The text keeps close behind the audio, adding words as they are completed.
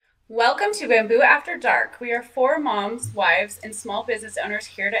Welcome to Bamboo After Dark. We are four moms, wives, and small business owners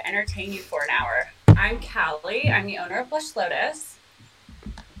here to entertain you for an hour. I'm Callie. I'm the owner of Blush Lotus.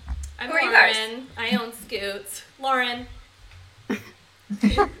 I'm Who are you Lauren. guys? I own Scoots. Lauren.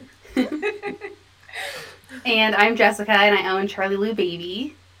 And I'm Jessica, and I own Charlie Lou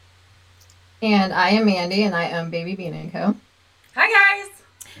Baby. And I am Mandy, and I own Baby Bean & Co. Hi, guys.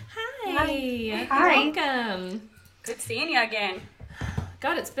 Hi. Hi. Welcome. Good seeing you again.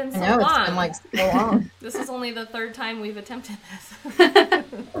 God, it's been I so know, long. it's been like so long. This is only the third time we've attempted this.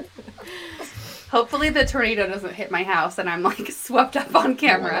 Hopefully the tornado doesn't hit my house and I'm like swept up on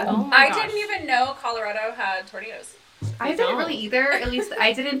camera. Oh my I gosh. didn't even know Colorado had tornadoes. I didn't really either. At least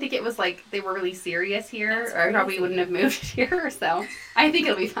I didn't think it was like they were really serious here, That's or I probably crazy. wouldn't have moved here. So I think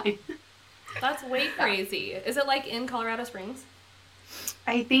it'll be fine. That's way crazy. Is it like in Colorado Springs?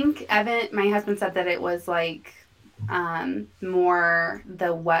 I think Evan, my husband, said that it was like more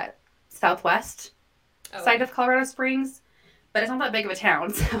the southwest side of Colorado Springs, but it's not that big of a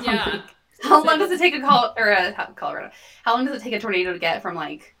town. So I'm Yeah. like, how long does it take Colorado? How long does it take a tornado to get from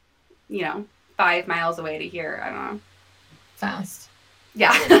 5 miles away to here? I don't know. Fast.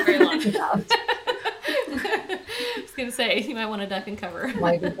 Yeah. Very long. Fast. I was going to say, you might want to duck and cover.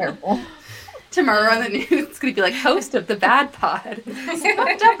 Like, be careful. Tomorrow on the news, it's going to be like host of the Bad Pod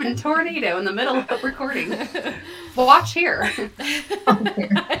swept up in tornado in the middle of recording. Watch here.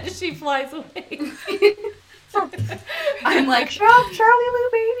 She flies away. I'm like, shop Charlie Lou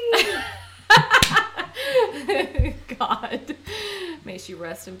Baby. God. May she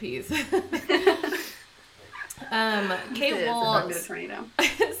rest in peace. Okay, It's well, a tornado.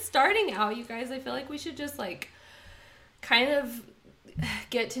 starting out, you guys, I feel like we should just kind of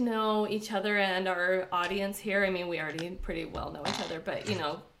get to know each other and our audience here. I mean, we already pretty well know each other, but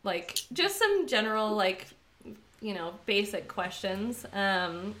just some general basic questions.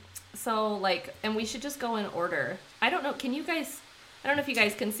 And we should just go in order. I don't know if you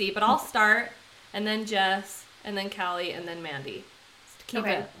guys can see, but I'll start, and then Jess, and then Callie, and then Mandy. Just to keep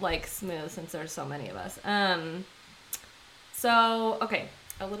it smooth since there's so many of us. Okay,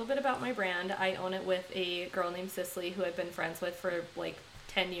 a little bit about my brand. I own it with a girl named Cicely who I've been friends with for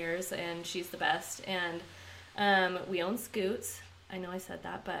 10 years, and she's the best. And we own Scoots. I know I said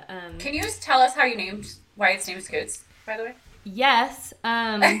that, but Can you just tell us why it's named Scoots, by the way? yes.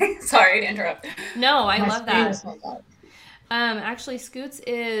 Sorry to interrupt. No, I My love that. screen is not Actually, Scoots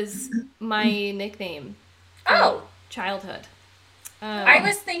is my nickname. Oh. Childhood. I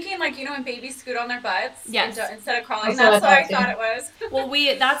was thinking, when babies scoot on their butts Yes. instead of crawling. That's That's what I what I thought, thought it was. Well,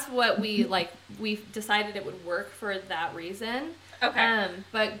 that's what we decided it would work for that reason. Okay.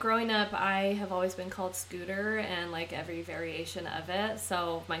 But growing up, I have always been called Scooter and every variation of it.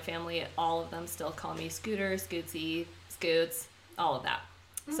 So my family, all of them still call me Scooter, Scootsy, Scoots, all of that.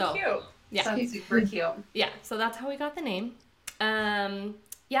 So Cute. yeah. Sounds super cute. Yeah, so that's how we got the name.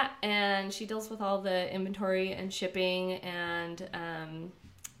 Yeah, and she deals with all the inventory and shipping, and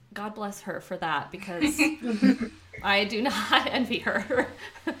God bless her for that, because I do not envy her.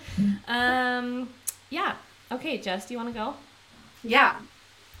 Yeah. Okay, Jess, do you want to go? Yeah.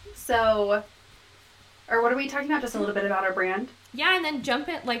 So, or what are we talking about? Just a little bit about our brand? Yeah, and then jump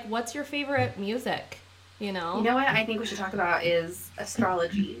in, what's your favorite music, You know what I think we should talk about is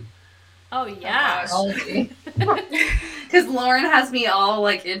astrology. Oh, yeah. Astrology. Because Lauren has me all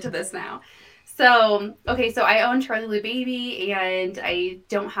into this now. So, okay, so I own Charlie Lou Baby, and I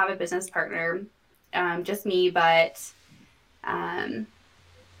don't have a business partner, just me, but yeah.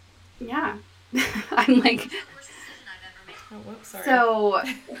 I'm like, Oh, whoops, sorry. so,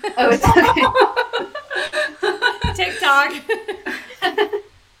 it's okay. TikTok.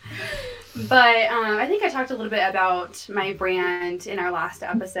 But I think I talked a little bit about my brand in our last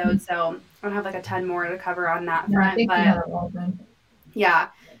episode, so I don't have a ton more to cover on that No, I front. think But we have it well then. yeah,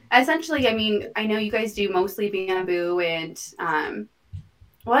 essentially, I mean, I know you guys do mostly bamboo, and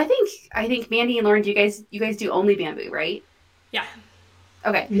well, I think Mandy and Lauren, you guys do only bamboo, right? Yeah.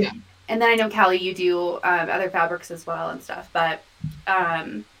 Okay. Yeah. And then I know Callie, you do other fabrics as well and stuff, but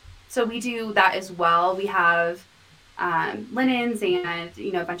so we do that as well. We have linens and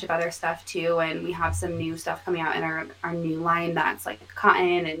a bunch of other stuff too, and we have some new stuff coming out in our new line that's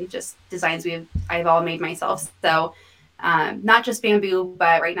cotton and just designs I've all made myself. So not just bamboo,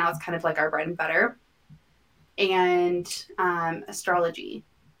 but right now it's kind of our bread and butter. And astrology.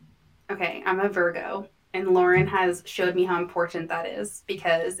 Okay, I'm a Virgo, and Lauren has showed me how important that is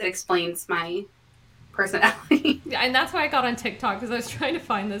because it explains my personality. Yeah, and that's why I got on TikTok, because I was trying to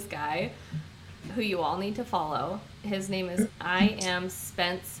find this guy who you all need to follow. His name is I Am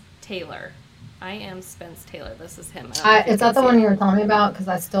Spence Taylor. I am Spence Taylor. This is him. Is that the one you were telling me about? Because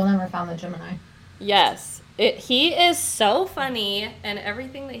I still never found the Gemini. Yes. He is so funny, and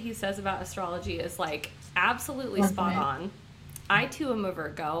everything that he says about astrology is like absolutely spot on. I too am a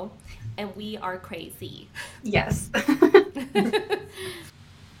Virgo, and we are crazy. Yes. I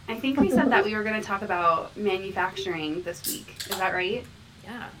think we said that we were going to talk about manufacturing this week. Is that right?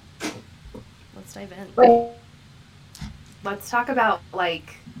 Yeah. Let's dive in. Wait. Let's talk about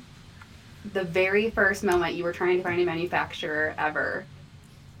like the very first moment you were trying to find a manufacturer ever.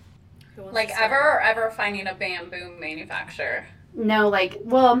 Like ever finding a bamboo manufacturer? No, like,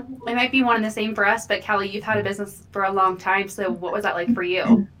 well, it might be one and the same for us, but Kelly, you've had a business for a long time, so what was that like for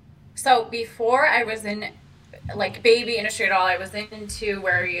you? So before I was in like baby industry at all, I was into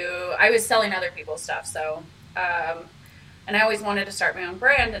I was selling other people's stuff. So, and I always wanted to start my own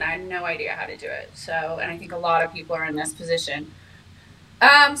brand, and I had no idea how to do it. So, and I think a lot of people are in this position.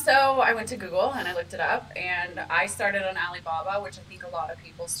 So I went to Google and I looked it up, and I started on Alibaba, which I think a lot of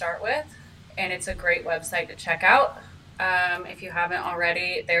people start with, and it's a great website to check out. If you haven't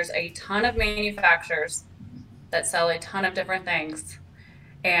already, there's a ton of manufacturers that sell a ton of different things,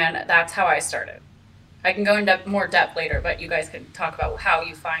 and that's how I started. I can go into more depth later, but you guys can talk about how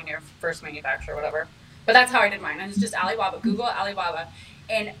you find your first manufacturer or whatever. But that's how I did mine. And it's just Alibaba, Google Alibaba.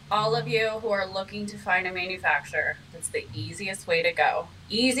 And all of you who are looking to find a manufacturer, that's the easiest way to go.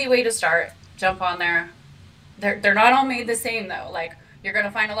 Easy way to start. Jump on there. They're not all made the same, though. Like, you're going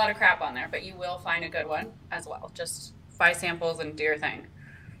to find a lot of crap on there, but you will find a good one as well. Just buy samples and do your thing.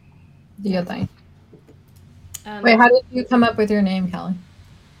 Do your thing. Wait, how did you come up with your name, Kelly?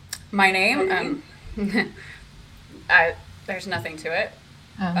 My name? There's nothing to it.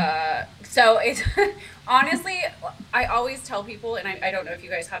 So it's honestly, I always tell people, and I don't know if you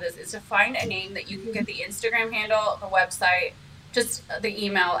guys have this, is to find a name that you can get the Instagram handle, the website, just the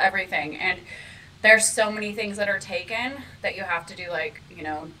email, everything. And there's so many things that are taken that you have to do, like, you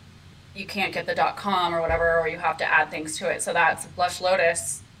know, you can't get the .com or whatever, or you have to add things to it. So that's Blush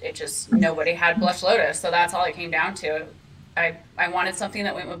Lotus. It just, nobody had Blush Lotus. So that's all it came down to. I wanted something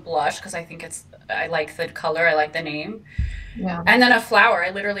that went with blush because I think I like the color, I like the name. Yeah. And then a flower. I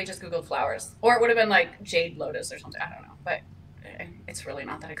literally just Googled flowers. Or it would have been like jade lotus or something. I don't know. But it's really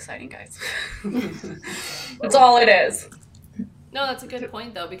not that exciting, guys. That's all it is. No, that's a good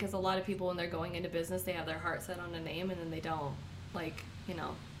point, though, because a lot of people, when they're going into business, they have their heart set on a name, and then they don't, like, you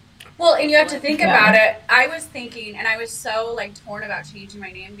know. Well, and you have to think about it. I was thinking, and I was so, like, torn about changing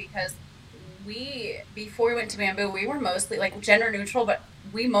my name because before we went to Bamboo, we were mostly, like, gender neutral, but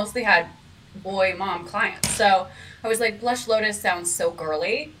we mostly had boy-mom clients. So I was like, Blush Lotus sounds so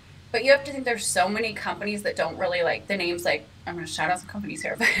girly, but you have to think there's so many companies that don't really like the names. Like, I'm going to shout out some companies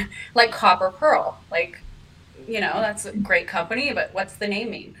here, but like Copper Pearl, like, you know, that's a great company, but what's the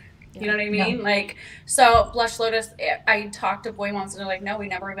name mean? You know what I mean? Yeah. Like, so Blush Lotus, I talked to boy moms and they're like, no, we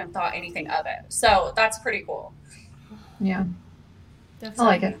never even thought anything of it. So that's pretty cool. Yeah. Definitely. I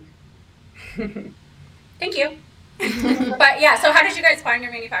like it. Thank you. But yeah, so how did you guys find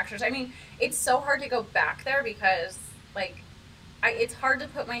your manufacturers? I mean, it's so hard to go back there because, like, it's hard to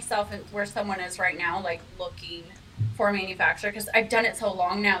put myself in where someone is right now, like, looking for a manufacturer, because I've done it so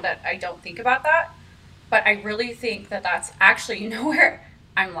long now that I don't think about that. But I really think that that's actually, you know where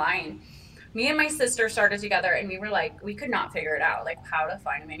I'm lying. Me and my sister started together, and we were like, we could not figure it out, like, how to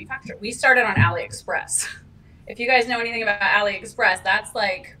find a manufacturer. We started on AliExpress. If you guys know anything about AliExpress, that's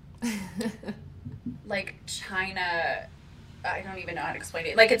like China. I don't even know how to explain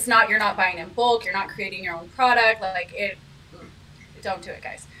it. Like, you're not buying in bulk. You're not creating your own product. Don't do it,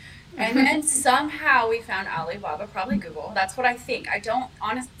 guys. And then somehow we found Alibaba, probably Google. That's what I think. I don't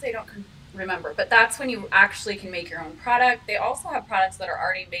remember, but that's when you actually can make your own product. They also have products that are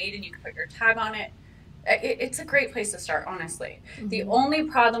already made and you can put your tag on it. It's a great place to start, honestly. Mm-hmm. The only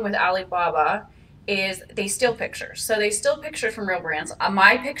problem with Alibaba is they steal pictures. So they steal pictures from real brands.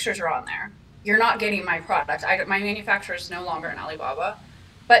 My pictures are on there. You're not getting my product. My manufacturer is no longer in Alibaba,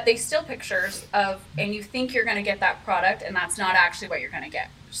 but they steal pictures and you think you're going to get that product, and that's not actually what you're going to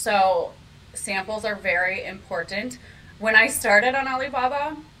get. So samples are very important. When I started on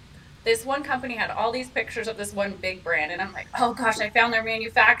Alibaba, this one company had all these pictures of this one big brand, and I'm like, oh gosh, I found their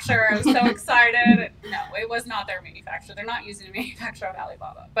manufacturer. I was so excited. No, it was not their manufacturer. They're not using a manufacturer of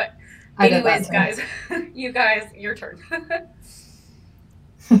Alibaba. But anyways, guys, your turn.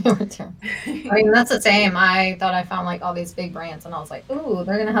 Your turn. I mean, that's the same. I thought I found like all these big brands, and I was like, ooh,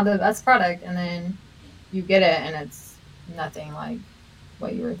 they're gonna have the best product, and then you get it, and it's nothing like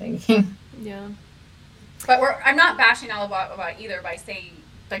what you were thinking. Yeah. But I'm not bashing Alibaba either by saying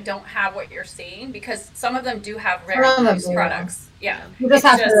that don't have what you're seeing, because some of them do have Some very of them nice do. products. Yeah. You just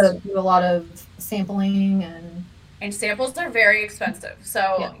It's have to do a lot of sampling and samples are very expensive.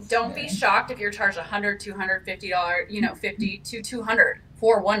 So Yes, don't very. be shocked if you're charged $100, $200, $50, you know, 50 to 200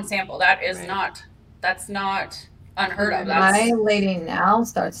 for one sample. That is Right. that's not unheard of. My That's lady now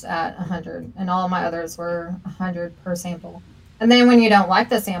starts at 100, and all my others were 100 per sample. And then when you don't like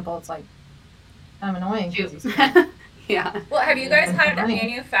the sample, it's like kind of annoying because you spent Yeah. well, have you guys had a money.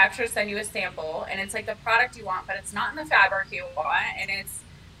 manufacturer send you a sample and it's like the product you want, but it's not in the fabric you want, and it's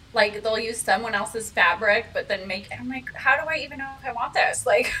like they'll use someone else's fabric, but then make it. I'm like, how do I even know if I want this?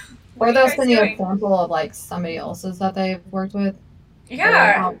 Like, what Or are you they'll guys send you a doing? sample of like somebody else's that they've worked with for their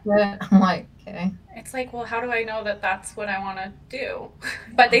Yeah, outfit. I'm like, okay. it's like, well, how do I know that that's what I want to do?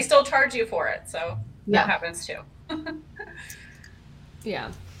 But they still charge you for it, so that Yeah. happens too.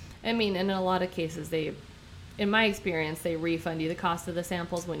 Yeah. I mean, in a lot of cases, in my experience, they refund you the cost of the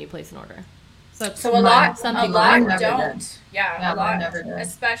samples when you place an order. So a Mine- lot mine never don't. did. Yeah, Yeah, a mine lot, never did.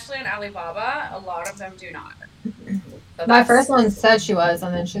 especially in Alibaba, a lot of them do not. So My that's first one said she was,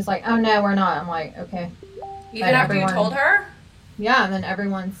 and then she's like, "Oh no, we're not." I'm like, "Okay." even But after you everyone- told her. Yeah, and then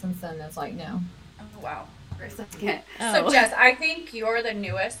everyone since then is like, "No." Oh wow. For a second. So Jess, I think you're the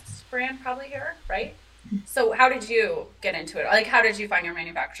newest brand probably here, right? So how did you get into it? Like, how did you find your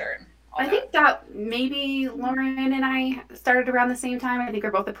manufacturer? And all I that? think that maybe Lauren and I started around the same time. I think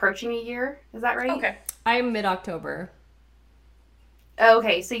we're both approaching a year. Is that right? Okay. I'm mid-October.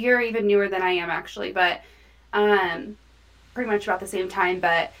 Okay, so you're even newer than I am actually, but pretty much about the same time.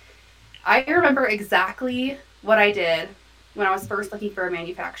 But I remember exactly what I did when I was first looking for a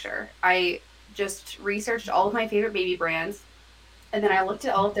manufacturer. I just researched all of my favorite baby brands, and then I looked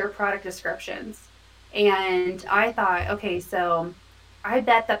at all of their product descriptions. And I thought, okay, so I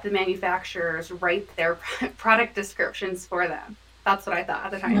bet that the manufacturers write their product descriptions for them. That's what I thought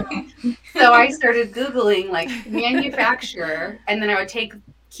at the time. So I started Googling like manufacturer, and then I would take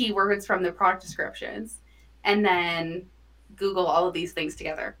keywords from the product descriptions and then Google all of these things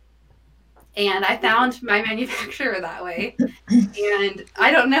together. And I found my manufacturer that way. And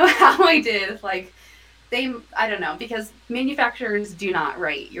I don't know how I did. Like, I don't know, because manufacturers do not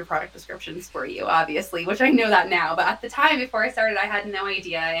write your product descriptions for you, obviously, which I know that now. But at the time, before I started, I had no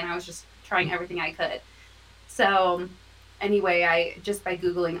idea, and I was just trying everything I could. So anyway, I just by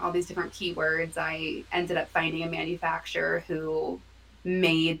Googling all these different keywords, I ended up finding a manufacturer who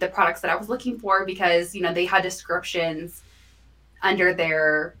made the products that I was looking for, because, you know, they had descriptions under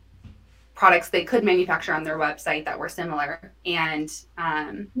their products they could manufacture on their website that were similar. And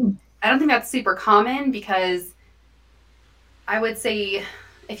I don't think that's super common, because I would say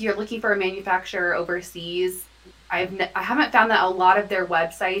if you're looking for a manufacturer overseas, I haven't found that a lot of their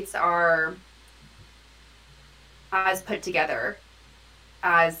websites are as put together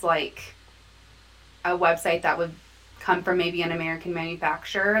as like a website that would come from maybe an American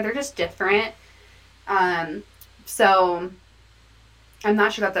manufacturer. They're just different. So I'm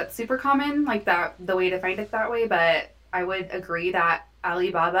not sure that that's super common, like that, the way to find it that way, but I would agree that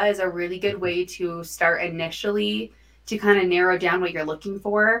Alibaba is a really good way to start initially to kind of narrow down what you're looking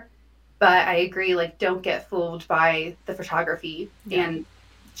for. But I agree, like, don't get fooled by the photography. Yeah. And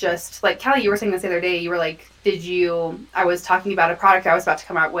just like Callie, you were saying this the other day, you were like, I was talking about a product I was about to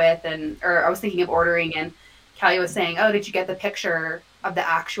come out with, or I was thinking of ordering, and Callie was saying, oh, did you get the picture of the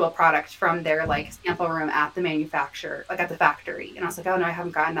actual product from their like sample room at the manufacturer, like at the factory? And I was like, oh no, I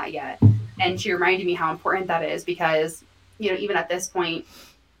haven't gotten that yet. And she reminded me how important that is, because, you know, even at this point,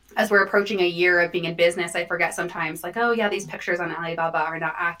 as we're approaching a year of being in business, I forget sometimes, like, oh yeah, these pictures on Alibaba are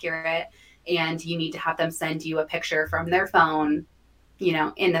not accurate, and you need to have them send you a picture from their phone, you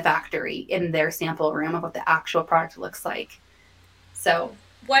know, in the factory, in their sample room, of what the actual product looks like. So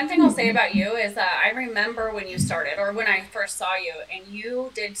one thing I'll say about you is that I remember when you started, or when I first saw you, and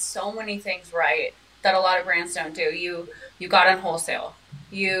you did so many things right that a lot of brands don't do. You got on wholesale.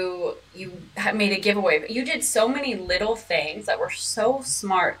 You made a giveaway. You did so many little things that were so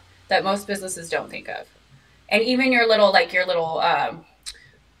smart that most businesses don't think of. And even your little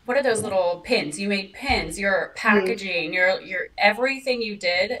what are those little pins? You made pins. Your packaging, your everything you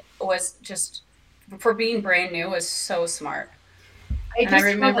did was just, for being brand new, was so smart. I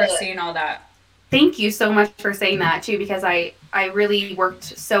remember seeing all that. Thank you so much for saying that too, because I really worked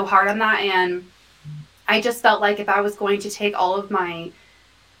so hard on that, and I just felt like if I was going to take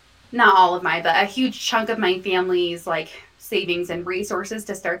not all of my, but a huge chunk of my family's like savings and resources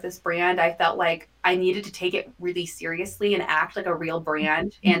to start this brand, I felt like I needed to take it really seriously and act like a real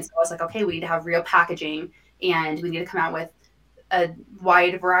brand. And so I was like, okay, we need to have real packaging, and we need to come out with a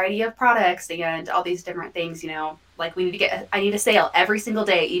wide variety of products and all these different things, like I need a sale every single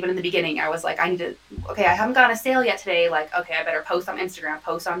day. Even in the beginning, I was like, I haven't gotten a sale yet today. Like, okay, I better post on Instagram,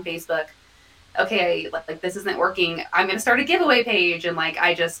 post on Facebook. Okay, like this isn't working. I'm going to start a giveaway page. And like,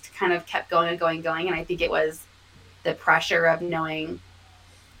 I just kind of kept going and going and going. And I think it was the pressure of knowing,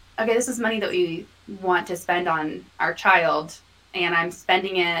 okay, this is money that we want to spend on our child. And I'm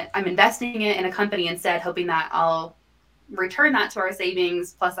investing it in a company instead, hoping that I'll return that to our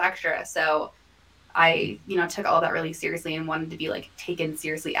savings plus extra. So I, took all that really seriously and wanted to be like taken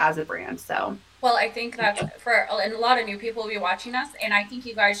seriously as a brand. So, well, I think that's and a lot of new people will be watching us, and I think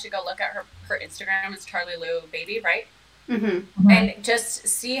you guys should go look at her Instagram. It's Charlie Lou Baby, right? Mm-hmm. And just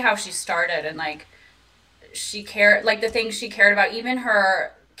see how she started, and like she cared, like the things she cared about, even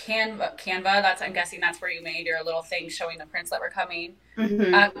her Canva, I'm guessing that's where you made your little thing showing the prints that were coming.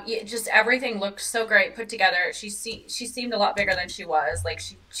 Mm-hmm. Just everything looked so great put together. She seemed a lot bigger than she was. Like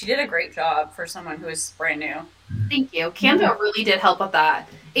she did a great job for someone who is brand new. Thank you. Canva really did help with that.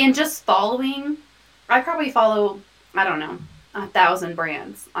 And just I probably follow, I don't know, 1,000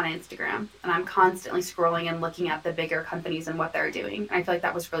 brands on Instagram, and I'm constantly scrolling and looking at the bigger companies and what they're doing. And I feel like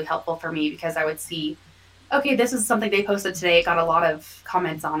that was really helpful for me because I would see, okay, this is something they posted today. It got a lot of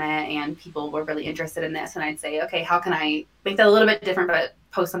comments on it and people were really interested in this. And I'd say, okay, how can I make that a little bit different, but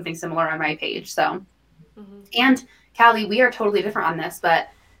post something similar on my page? So, And Callie, we are totally different on this, but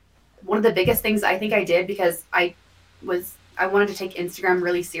one of the biggest things I think I did, because I wanted to take Instagram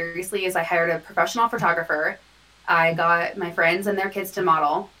really seriously, is I hired a professional photographer. I got my friends and their kids to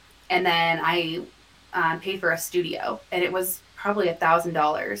model. And then I paid for a studio, and it was probably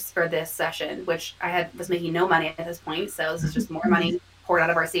 $1,000 for this session, which I was making no money at this point. So this is just more money poured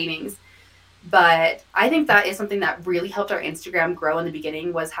out of our savings. But I think that is something that really helped our Instagram grow in the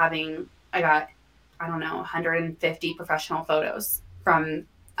beginning, was I got, 150 professional photos from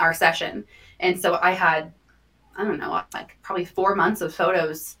our session. And so I had, like probably 4 months of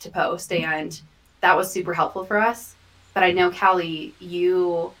photos to post, and that was super helpful for us. But I know, Callie,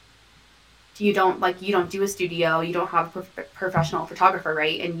 you don't do a studio, you don't have a professional photographer,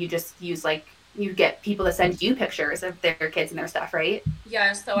 right? And you just use you get people to send you pictures of their kids and their stuff, right?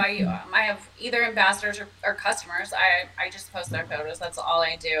 Yeah, so I have either ambassadors or customers. I just post their photos. That's all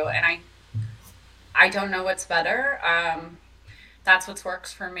I do, and I don't know what's better. That's what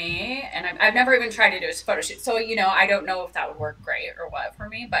works for me, and I've never even tried to do a photo shoot, so I don't know if that would work great or what for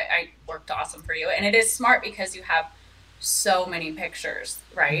me, but I worked awesome for you. And it is smart because you have so many pictures,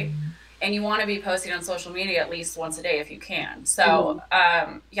 right? And you want to be posting on social media at least once a day if you can. So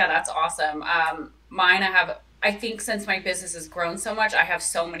yeah, that's awesome. Mine, I think since my business has grown so much, I have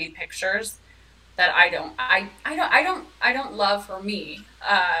so many pictures that I don't love for me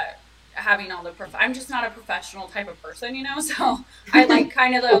having all the I'm just not a professional type of person, so I like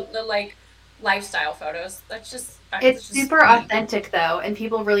kind of the like lifestyle photos. It's super authentic though, and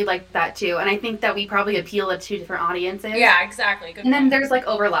people really like that too. And I think that we probably appeal to two different audiences. Yeah, exactly. Good and point. Then there's like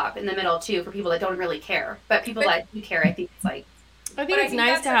overlap in the middle too for people that don't really care, but people that do care, I think it's like. I think it's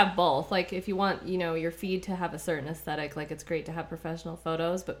nice to have both. Like if you want, your feed to have a certain aesthetic, like it's great to have professional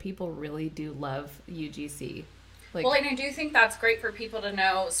photos, but people really do love UGC. And I do think that's great for people to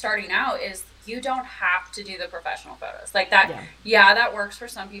know starting out is you don't have to do the professional photos like that. Yeah, that works for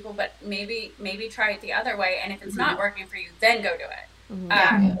some people, but maybe try it the other way. And if it's not working for you, then go do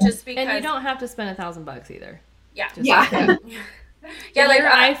it. Just because. And you don't have to spend $1,000 either. Yeah. Yeah, like your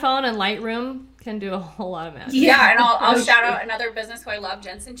iPhone and Lightroom can do a whole lot of magic. Yeah, and I'll shout out another business who I love,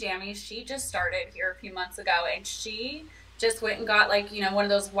 Jensen Jammies. She just started here a few months ago, and she just went and got one of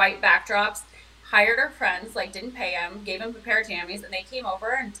those white backdrops. Hired her friends, didn't pay them, gave them a pair of jammies, and they came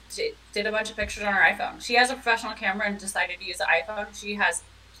over and did a bunch of pictures on her iPhone. She has a professional camera and decided to use the iPhone. She has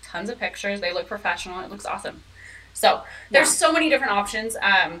tons of pictures. They look professional. It looks awesome. So there's so many different options.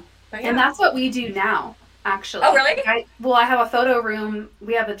 And that's what we do now, actually. Oh, really? I have a photo room.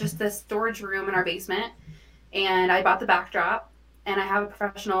 We have just this storage room in our basement, and I bought the backdrop, and I have a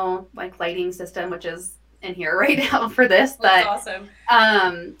professional lighting system, which is in here right now for this. That's awesome.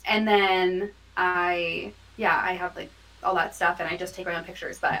 And then I have all that stuff, and I just take my own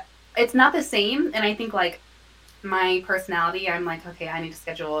pictures, but it's not the same. And I think my personality, I'm okay, I need to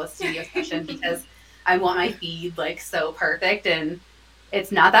schedule a studio session because I want my feed so perfect, and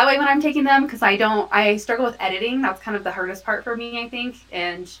it's not that way when I'm taking them because I struggle with editing. That's kind of the hardest part for me, I think,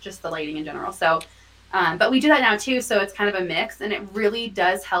 and just the lighting in general. So but we do that now too, so it's kind of a mix, and it really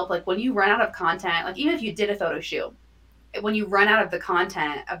does help. When you run out of content, even if you did a photo shoot, when you run out of the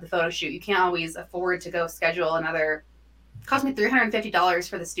content of the photo shoot, you can't always afford to go schedule another. It cost me $350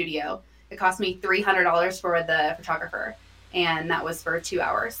 for the studio. It cost me $300 for the photographer. and that was for 2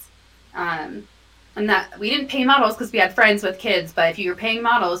 hours. And that we didn't pay models because we had friends with kids, but if you're paying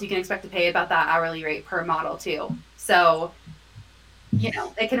models, you can expect to pay about that hourly rate per model too. So,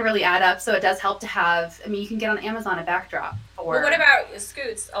 it can really add up. So it does help to have, you can get on Amazon a backdrop for. Well, what about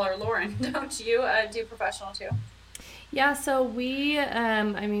Scoots or Lauren? Don't you do professional too? Yeah, so we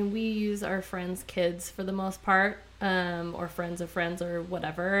use our friends' kids for the most part, or friends of friends or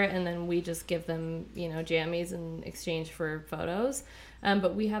whatever, and then we just give them, jammies in exchange for photos.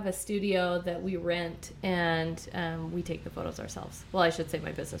 But we have a studio that we rent, and we take the photos ourselves. Well, I should say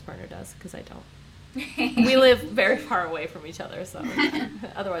my business partner does, because I don't. We live very far away from each other, so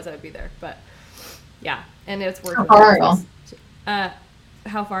otherwise I'd be there. But yeah, and it's working. How far are you?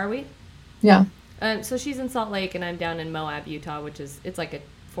 How far are we? Yeah. So she's in Salt Lake, and I'm down in Moab, Utah, it's like a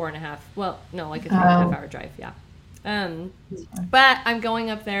 3.5 hour drive. Yeah. But I'm going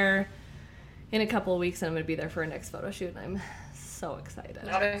up there in a couple of weeks, and I'm going to be there for our next photo shoot, and I'm so excited.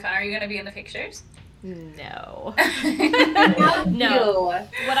 Are you going to be in the pictures? No. No.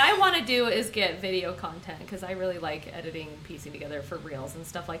 What I want to do is get video content, because I really like editing, piecing together for reels and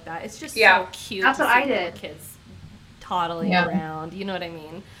stuff like that. It's just so cute. That's what I did. Kids toddling around. You know what I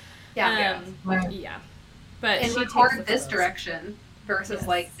mean? Yeah. Yeah. But and she record this direction versus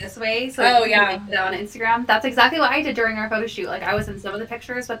like this way. So put it on Instagram. That's exactly what I did during our photo shoot. Like I was in some of the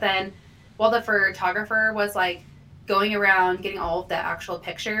pictures, but then while the photographer was like going around getting all of the actual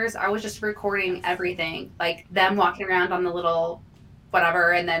pictures, I was just recording everything, like them walking around on the little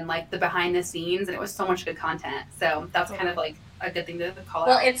whatever, and then like the behind the scenes, and it was so much good content. So that's kind of like a good thing to call out.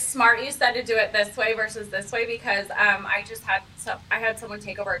 Well, it's smart you said to do it this way versus this way, because I had someone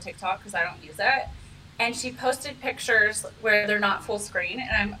take over a TikTok because I don't use it, and she posted pictures where they're not full screen,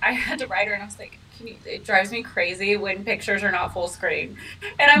 and I had to write her, and I was like, it drives me crazy when pictures are not full screen,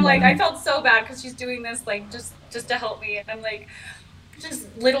 and I'm like, I felt so bad because she's doing this like just to help me, and I'm like,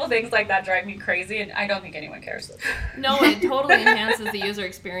 just little things like that drive me crazy, and I don't think anyone cares. No, it totally enhances the user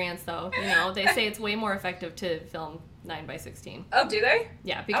experience, though. They say it's way more effective to film 9:16. Oh, do they?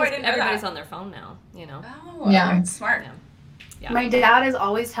 Yeah, because everybody's on their phone now. Oh, yeah, okay. Smart. Yeah. My dad is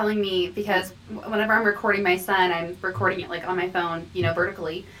always telling me, because whenever I'm recording my son, I'm recording it like on my phone,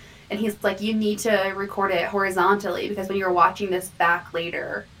 vertically. And he's like, you need to record it horizontally, because when you're watching this back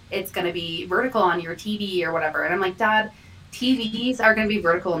later, it's going to be vertical on your TV or whatever. And I'm like, Dad, TVs are going to be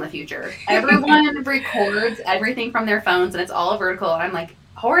vertical in the future. Everyone records everything from their phones, and it's all vertical. And I'm like,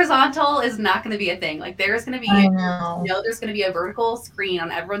 horizontal is not going to be a thing. Like there's going to be, there's going to be a vertical screen on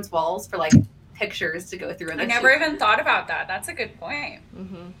everyone's walls for like pictures to go through. I never even thought about that. That's a good point.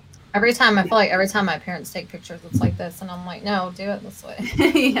 Mm-hmm. I feel like every time my parents take pictures, it's like this, and I'm like, no, do it this way.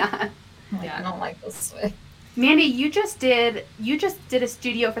 Yeah. I don't like this way. Mandy, you just did a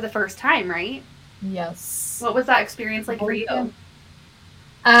studio for the first time, right? Yes. What was that experience like for you?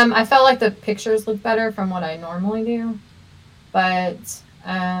 I felt like the pictures looked better from what I normally do, but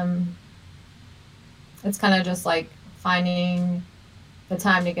it's kind of just like finding the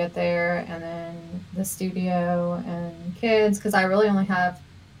time to get there, and then the studio and kids, because I really only have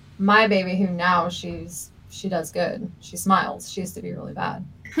my baby, who now she does good. She smiles. She used to be really bad.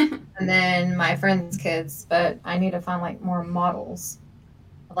 And then my friends' kids, but I need to find like more models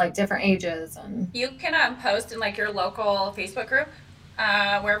of like different ages. And you can post in like your local Facebook group,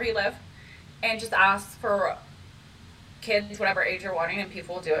 wherever you live, and just ask for kids whatever age you're wanting, and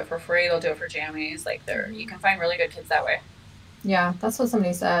people will do it for free. They'll do it for jammies. Like you can find really good kids that way. Yeah, that's what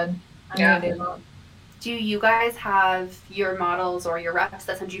somebody said. I need to do that. Do you guys have your models or your reps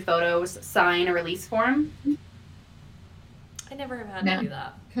that send you photos sign a release form? I never have had to do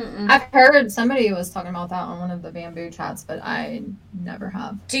that. I've heard somebody was talking about that on one of the bamboo chats, but I never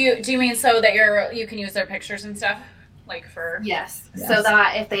have. Do you mean so that you can use their pictures and stuff, like for? Yes. So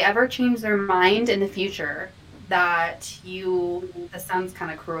that if they ever change their mind in the future, that this sounds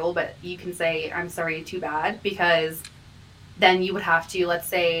kind of cruel, but you can say, I'm sorry, too bad, because then you would have to, let's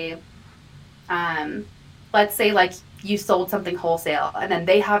say like you sold something wholesale, and then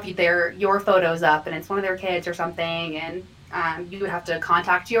they have your photos up, and it's one of their kids or something, and you would have to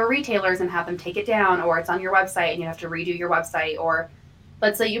contact your retailers and have them take it down, or it's on your website and you have to redo your website. Or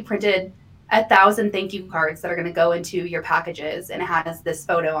let's say you printed 1,000 thank you cards that are going to go into your packages, and it has this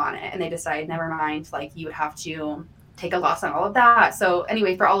photo on it, and they decide, never mind, like you would have to take a loss on all of that. So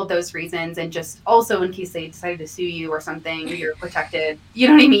anyway, for all of those reasons, and just also in case they decided to sue you or something, you're protected. You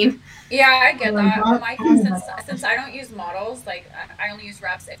know what I mean? Yeah, I get that. Well, my thing, since I don't use models, like I only use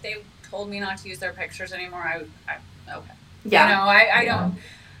reps. If they told me not to use their pictures anymore, I okay. Yeah.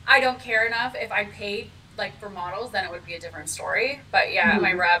 I don't care enough. If I paid like for models, then it would be a different story. But yeah,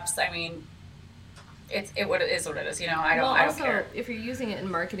 my reps, I mean, it is what it is, you know. I don't also, care. if you're using it in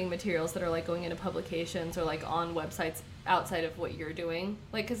marketing materials that are like going into publications or like on websites outside of what you're doing,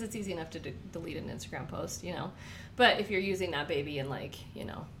 like, because it's easy enough to delete an Instagram post, you know. But if you're using that baby in like, you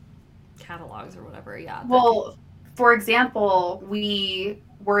know, catalogs or whatever, yeah. Well, for example, we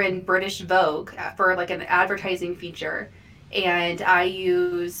were in British Vogue for like an advertising feature, and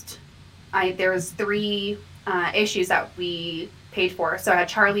there was 3 issues that we paid for. So I had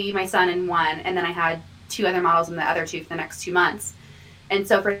Charlie, my son, in one, and then I had 2 other models in the other 2 for the next 2 months. And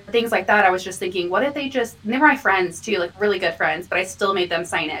so for things like that, I was just thinking, what if and they were my friends too, like really good friends, but I still made them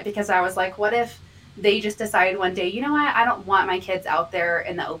sign it because I was like, what if they just decided one day, you know what, I don't want my kids out there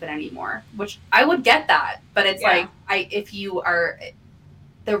in the open anymore, which I would get that. But it's like, if you are,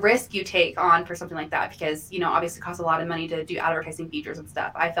 the risk you take on for something like that, because, you know, obviously it costs a lot of money to do advertising features and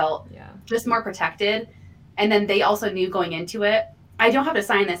stuff. I felt just more protected. And then they also knew going into it, I don't have to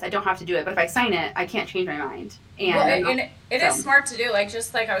sign this, I don't have to do it, but if I sign it, I can't change my mind. And it is smart to do, like,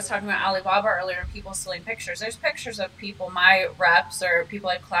 just like I was talking about Alibaba earlier, people stealing pictures. There's pictures of people, my reps or people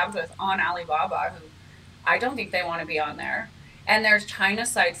I've collabed with on Alibaba, who I don't think they want to be on there. And there's China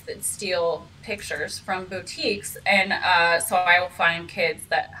sites that steal pictures from boutiques, and so I will find kids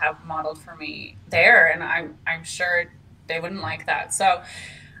that have modeled for me there, and I'm sure they wouldn't like that. So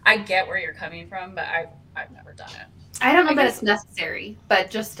I get where you're coming from, but I've never done it. I don't know that it's necessary,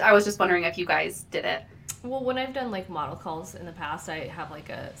 but I was just wondering if you guys did it. Well, when I've done like model calls in the past, I have like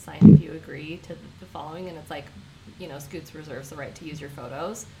a sign if you agree to the following, and it's like, you know, Scoots reserves the right to use your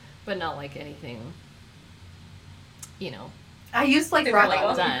photos, but not like anything, you know. I used like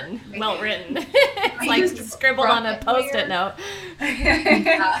well done, well written. It's like scribbled on a Post-it note.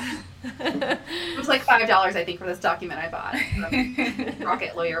 It was like $5, I think, for this document I bought from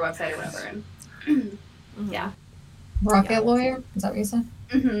Rocket Lawyer website or whatever. And yeah. Rocket Lawyer? Is that what you said?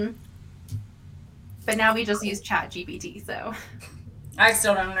 Mm-hmm. But now we just use ChatGPT, so. I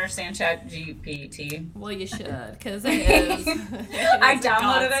still don't understand ChatGPT. Well, you should, because it is. I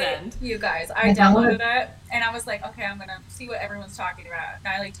downloaded it, you guys. I downloaded it, and I was like, okay, I'm gonna see what everyone's talking about. And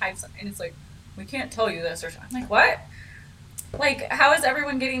I like type something, and it's like, we can't tell you this, or something. I'm like, what? Like, how is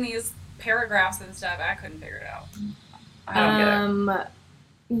everyone getting these paragraphs and stuff? I couldn't figure it out. I don't get it.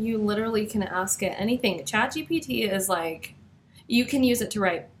 You literally can ask it anything. ChatGPT is like, you can use it to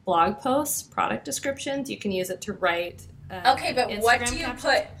write blog posts, product descriptions. You can use it to write. Okay, but Instagram what do you captions.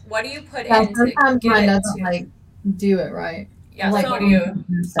 put? What do you put Yeah, in? sometimes mine doesn't like do it right. Yeah, like, so do you.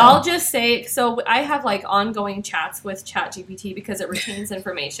 I'll just say, so I have like ongoing chats with ChatGPT because it retains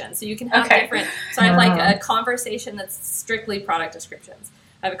information. So you can have different. So I have like a conversation that's strictly product descriptions.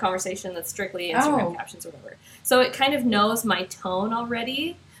 I have a conversation that's strictly Instagram captions or whatever. So it kind of knows my tone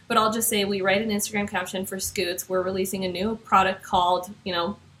already. But I'll just say, we write an Instagram caption for Scoots. We're releasing a new product called, you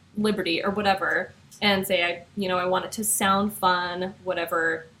know, Liberty or whatever. And say, I want it to sound fun,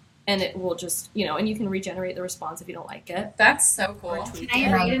 whatever. And it will just, you know, and you can regenerate the response if you don't like it. That's so cool. Can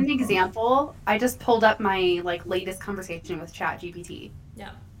I read an example? I just pulled up my like latest conversation with ChatGPT.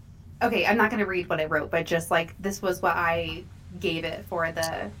 Yeah. Okay, I'm not going to read what I wrote, but just like this was what I gave it for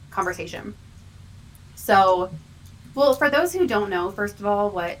the conversation. So, well, for those who don't know, first of all,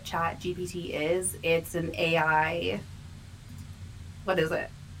 what ChatGPT is, it's an AI. What is it?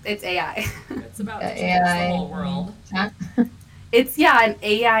 It's AI. It's about to change the whole world. It's, an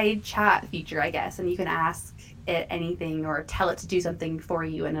AI chat feature, I guess, and you can ask it anything or tell it to do something for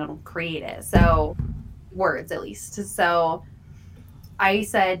you, and it'll create it. So, words at least. So, I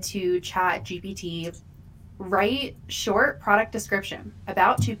said to ChatGPT, write short product description,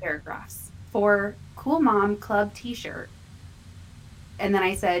 about 2 paragraphs, for Cool Mom Club t-shirt. And then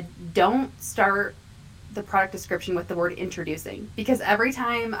I said, don't start the product description with the word introducing, because every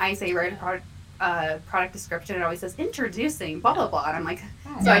time I say write a product description, it always says introducing, blah, blah, blah. And I'm like,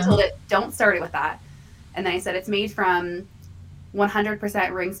 so I told it, don't start it with that. And then I said, it's made from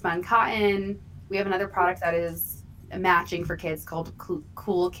 100% ring spun cotton. We have another product that is matching for kids called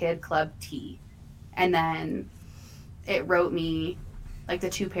Cool Kid Club Tee. And then it wrote me like the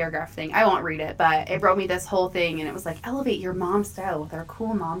 2-paragraph thing. I won't read it, but it wrote me this whole thing, and it was like, elevate your mom style with our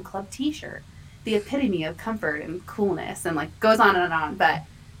Cool Mom Club t-shirt. The epitome of comfort and coolness, and like goes on and on. But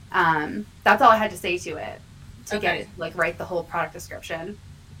that's all I had to say to it to get it, like, write the whole product description.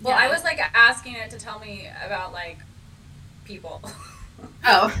 Well, I was like asking it to tell me about like people.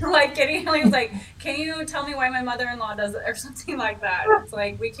 Oh. Like getting, I was like, can you tell me why my mother-in-law does it or something like that? It's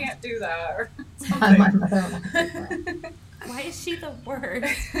like, we can't do that or something. Why is she the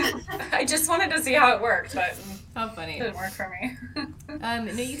worst? I just wanted to see how it worked, but how funny. It didn't work for me.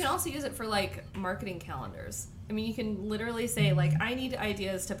 No, you can also use it for like marketing calendars. I mean, you can literally say like, I need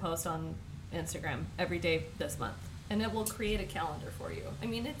ideas to post on Instagram every day this month. And it will create a calendar for you. I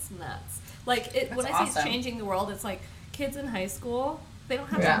mean, it's nuts. Like, when I say it's changing the world, it's like kids in high school, they don't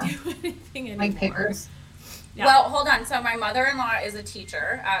have to do anything anymore. Like papers. Yeah. Well, hold on. So my mother-in-law is a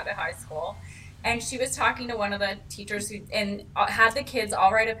teacher at the high school, and she was talking to one of the teachers who had the kids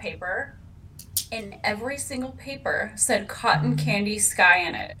all write a paper, and every single paper said cotton candy sky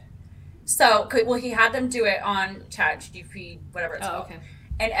in it. So, he had them do it on ChatGPT, whatever it's called. Okay.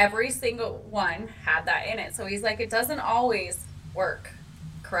 And every single one had that in it. So he's like, it doesn't always work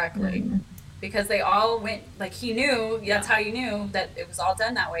correctly. Mm-hmm. Because they all went, like, he knew, that's how you knew that it was all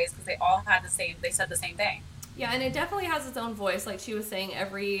done that way, is because they all had they said the same thing. Yeah, and it definitely has its own voice. Like she was saying,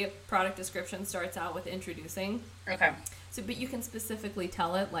 every product description starts out with introducing. Okay. So, but you can specifically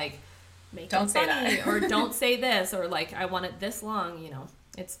tell it, like, make don't it say funny, that. or don't say this, or like, I want it this long,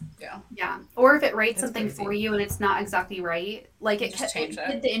 It's yeah. Or if it writes something crazy for you and it's not exactly right, like it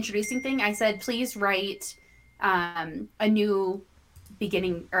did the introducing thing. I said, please write a new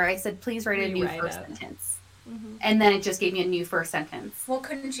beginning, or I said, please write a new first sentence. Mm-hmm. And then it just gave me a new first sentence. Well,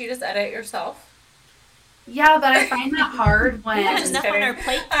 couldn't you just edit yourself? Yeah, but I find that hard when enough on our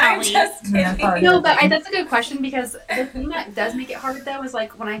plate, I'm just kidding. No, but that's a good question, because the thing that does make it hard though is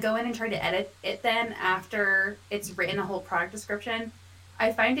like when I go in and try to edit it then after it's written a whole product description,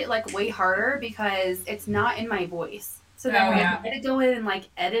 I find it like way harder because it's not in my voice. So then when I try to go in and like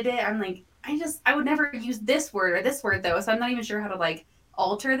edit it, I'm like, I would never use this word or this word though, so I'm not even sure how to like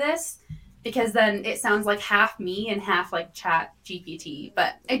alter this, because then it sounds like half me and half like Chat GPT.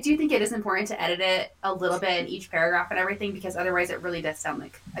 But I do think it is important to edit it a little bit in each paragraph and everything, because otherwise it really does sound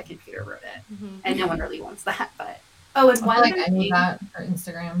like a computer wrote it. Mm-hmm. And no one really wants that. But and one I need that for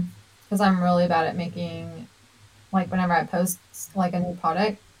Instagram, because I'm really bad at making, like, whenever I post like a new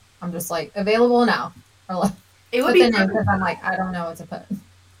product, I'm just like, available now, or like it would be because I'm like, I don't know what to put.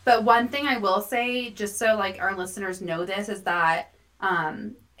 But one thing I will say, just so like our listeners know this, is that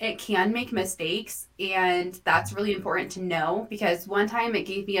it can make mistakes, and that's really important to know, because one time it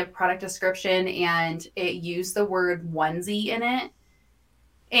gave me a product description and it used the word onesie in it.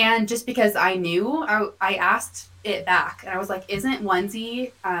 And just because I knew, I asked it back, and I was like, isn't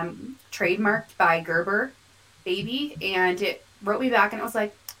onesie trademarked by Gerber Baby? And it wrote me back and it was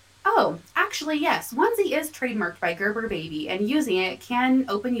like, oh, actually, yes, onesie is trademarked by Gerber Baby, and using it can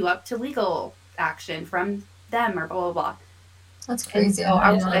open you up to legal action from them, or blah, blah, blah. That's crazy. So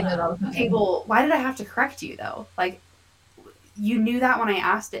I was like, okay, well, why did I have to correct you though? Like, you knew that when I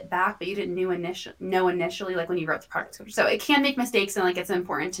asked it back, but you didn't know initially, like when you wrote the product description. So it can make mistakes, and like it's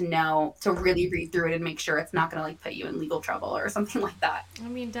important to know, to really read through it and make sure it's not going to like put you in legal trouble or something like that. I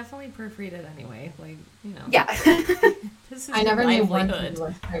mean, definitely proofread it anyway. Like, Yeah. This is I never knew one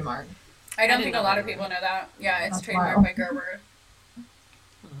was trademark. I don't think a lot of people know that. Yeah, it's trademarked by Gerber.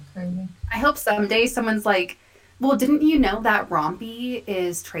 Crazy. I hope someday someone's like, well, didn't you know that Rompy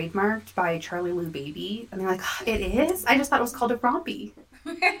is trademarked by Charlie Lou Baby? And they're like, it is? I just thought it was called a Rompy.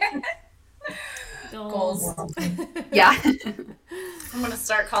 Goals. Yeah. I'm going to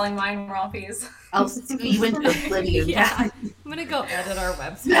start calling mine Rompies. I'll sue you into oblivion. Yeah. I'm going to go edit our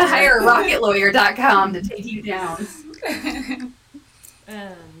website. Hire rocketlawyer.com to take you down.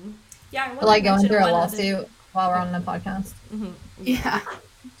 Yeah. I like going through a lawsuit while we're on the podcast. Mm-hmm. Yeah.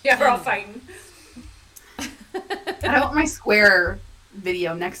 Yeah, we're all fighting. I want my square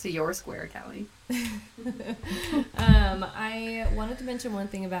video next to your square, Kelly. I wanted to mention one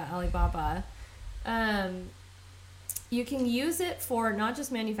thing about Alibaba. You can use it for not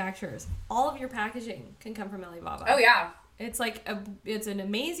just manufacturers. All of your packaging can come from Alibaba. Oh yeah. It's like it's an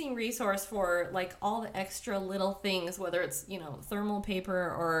amazing resource for like all the extra little things, whether it's, thermal paper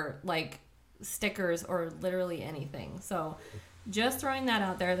or like stickers or literally anything. So just throwing that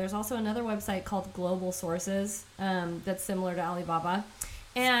out there. There's also another website called Global Sources that's similar to Alibaba.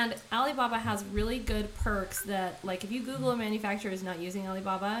 And Alibaba has really good perks that, like, if you Google a manufacturer is not using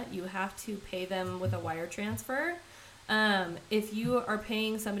Alibaba, you have to pay them with a wire transfer. If you are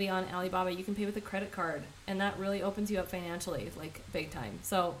paying somebody on Alibaba, you can pay with a credit card, and that really opens you up financially, like, big time.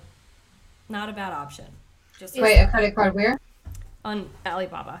 So, not a bad option. Wait, a credit card where? On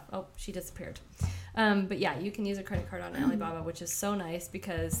Alibaba. Oh, she disappeared. But yeah, you can use a credit card on Alibaba, which is so nice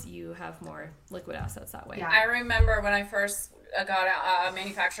because you have more liquid assets that way. Yeah. I remember when I first got a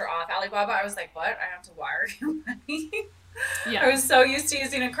manufacturer off Alibaba, I was like, what? I have to wire your money? Yeah. I was so used to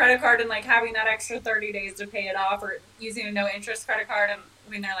using a credit card and like having that extra 30 days to pay it off, or using a no interest credit card, and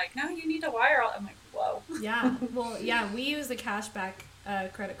when they're like, no, you need to wire all, I'm like, whoa. Yeah. Well, yeah, we use the cashback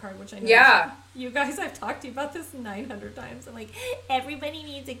credit card, which I know Yeah. you guys, I've talked to you about this 900 times. I'm like, everybody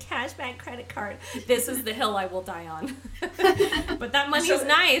needs a cashback credit card. This is the hill I will die on. But that money's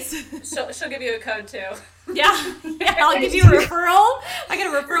nice. She'll give you a code too. Yeah, I'll give you a referral. I get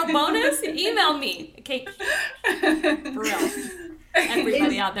a referral bonus. Email me. Okay. For real.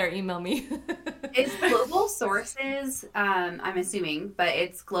 Everybody out there, email me. It's global sources, I'm assuming, but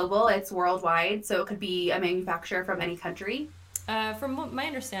it's global, it's worldwide, so it could be a manufacturer from any country. From my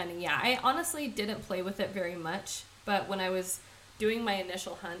understanding, yeah. I honestly didn't play with it very much, but when I was doing my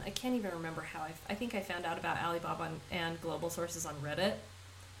initial hunt, I can't even remember how I think I found out about Alibaba and global sources on Reddit.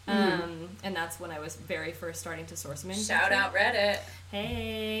 And that's when I was very first starting to source manufacturing. Shout out Reddit.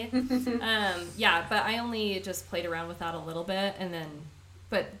 Hey. Yeah, but I only just played around with that a little bit,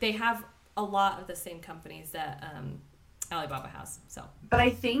 but they have a lot of the same companies that Alibaba has. So. But I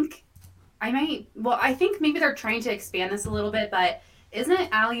think maybe they're trying to expand this a little bit, but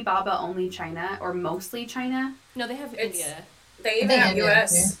isn't Alibaba only China or mostly China? No, they have India. They even have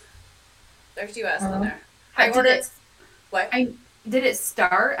US. There's US in there. Did it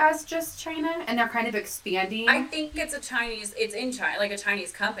start as just China and they're kind of expanding? I think it's in China, like a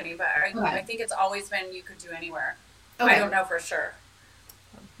Chinese company, but I think it's always been you could do anywhere. Okay. I don't know for sure.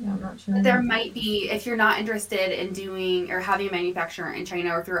 Yeah, I'm not sure. But there might be, if you're not interested in doing or having a manufacturer in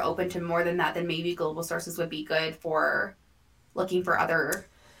China, or if you're open to more than that, then maybe global sources would be good for looking for other.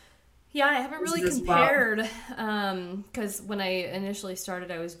 Yeah, I haven't really compared because when I initially started,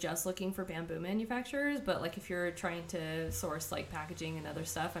 I was just looking for bamboo manufacturers. But like if you're trying to source like packaging and other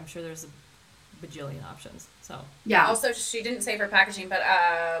stuff, I'm sure there's a bajillion options. So yeah. Also, she didn't say for packaging, but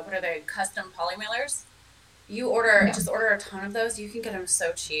what are they? Custom polymailers. You just order a ton of those. You can get them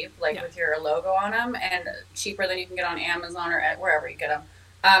so cheap, with your logo on them, and cheaper than you can get on Amazon or wherever you get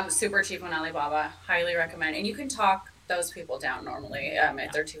them. Super cheap on Alibaba. Highly recommend. And you can talk those people down normally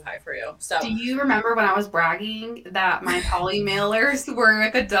if they're too high for you. So do you remember when I was bragging that my poly mailers were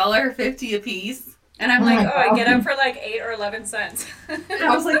like $1.50 a piece? And I'm I get them for like 8 or 11 cents. And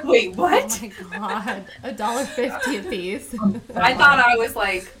I was like, wait, what? Oh my God, $1.50 a piece. I thought I was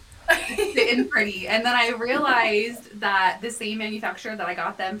like sitting pretty, and then I realized that the same manufacturer that I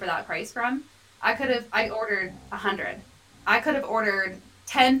got them for that price from, I ordered 100. I could have ordered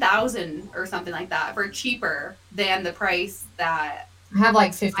 10,000 or something like that for cheaper than the price that I have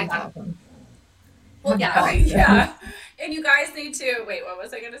like 50,000. Well, yeah. And you guys need to wait. What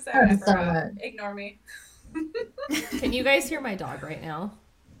was I going to say? I forgot. Ignore me. Can you guys hear my dog right now?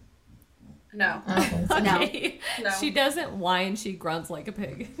 No. Okay. No. She doesn't whine. She grunts like a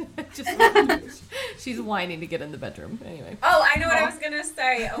pig. She's whining to get in the bedroom. Anyway. Oh, I know what I was going to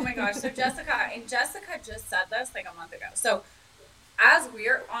say. Oh my gosh. So Jessica just said this like a month ago. So as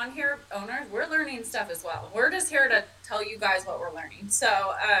we're on here, owners, we're learning stuff as well. We're just here to tell you guys what we're learning.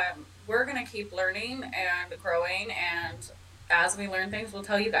 So we're going to keep learning and growing. And as we learn things, we'll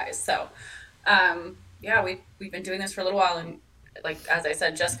tell you guys. So we've been doing this for a little while, and like as I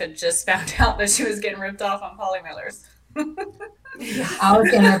said, Jessica just found out that she was getting ripped off on polymailers. I was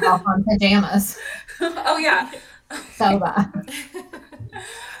getting ripped off on pajamas. Oh yeah. So bad.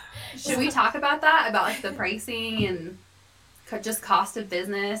 Should we talk about that? About like the pricing and just cost of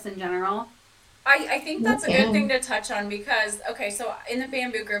business in general? I think that's a good thing to touch on because, so in the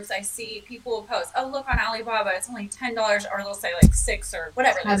bamboo groups, I see people will post, oh, look on Alibaba, it's only $10, or they'll say like $6 or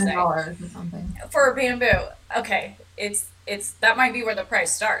whatever they say. $7 or something. For bamboo. Okay, it's that might be where the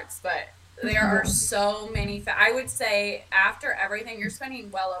price starts, but there are so many, I would say after everything, you're spending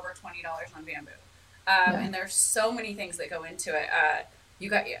well over $20 on bamboo. And there's so many things that go into it.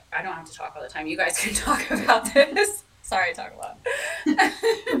 I don't have to talk all the time. You guys can talk about this. Sorry, I talk a lot.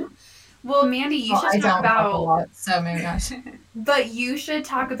 Well, Mandy, you should talk about. A lot, so maybe I should. But you should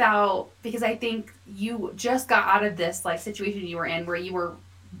talk about, because I think you just got out of this like situation you were in where you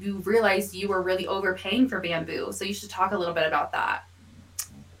realized you were really overpaying for bamboo. So you should talk a little bit about that.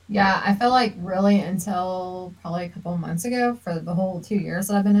 Yeah, I feel like really until probably a couple of months ago, for the whole 2 years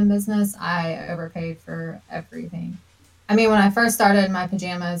that I've been in business, I overpaid for everything. I mean, when I first started my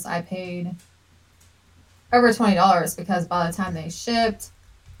pajamas, I paid over $20 because by the time they shipped,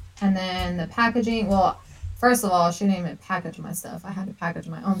 and then the packaging, well, first of all, I shouldn't even package my stuff. I had to package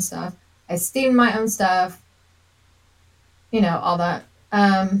my own stuff. I steamed my own stuff, all that.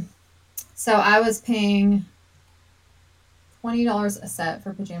 So I was paying $20 a set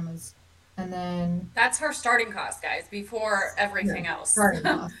for pajamas. And then... That's her starting cost, guys, before everything else. Starting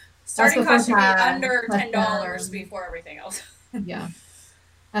cost. Starting cost should be under $10 before everything else. Yeah.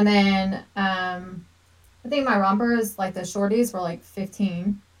 And then I think my rompers, like the shorties, were like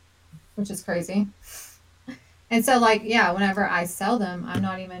 $15, which is crazy. And so, like, yeah, whenever I sell them, I'm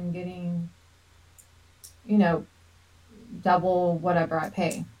not even getting, you know, double whatever I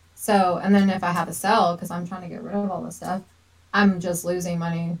pay. So, and then if I have a sell, because I'm trying to get rid of all this stuff, I'm just losing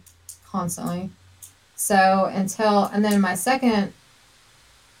money constantly. So and then my second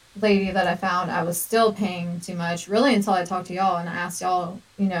lady that I found, I was still paying too much, really, until I talked to y'all and I asked y'all,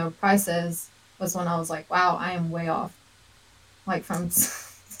 prices, was when I was like, wow, I am way off, like, from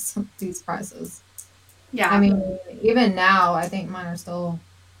some of these prices. Yeah. I mean, even now, I think mine are still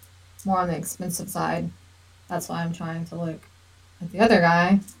more on the expensive side. That's why I'm trying to look at the other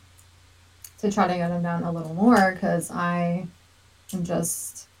guy to try to get him down a little more, because I am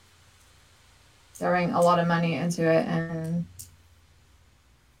just throwing a lot of money into it, and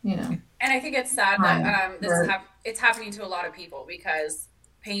And I think it's sad that it's happening to a lot of people, because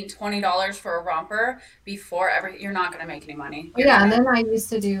paying $20 for a romper before you're not going to make any money. And then I used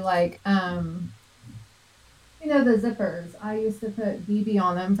to do like the zippers. I used to put BB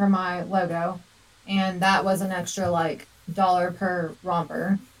on them for my logo, and that was an extra like $1 per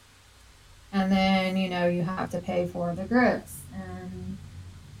romper. And then you have to pay for the grips and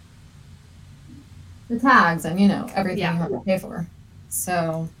the tags and everything you have to pay for.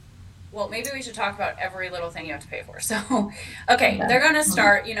 So, well, maybe we should talk about every little thing you have to pay for. So, okay, they're going to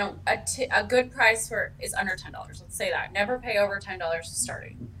start, a good price is under $10. Let's say that. Never pay over $10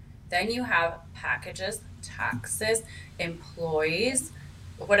 starting. Then you have packages, taxes, employees,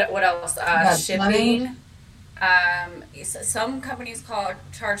 what else? Shipping. Some companies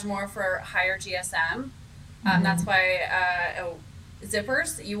charge more for higher GSM. That's why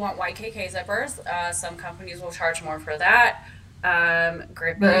zippers, you want YKK zippers. Some companies will charge more for that.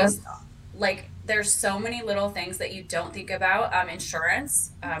 Grippies, like there's so many little things that you don't think about.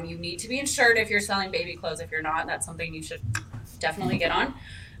 Insurance, you need to be insured if you're selling baby clothes. If you're not, that's something you should definitely get on.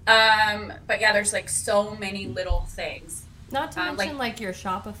 But yeah, there's like so many little things. Not to mention like your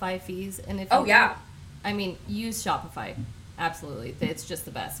Shopify fees, and if use Shopify. Absolutely, it's just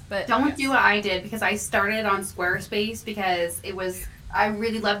the best. But don't do what I did, because I started on Squarespace because I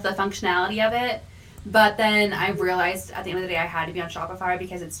really loved the functionality of it. But then I realized at the end of the day I had to be on Shopify,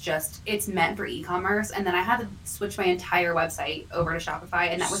 because it's meant for e-commerce, and then I had to switch my entire website over to Shopify,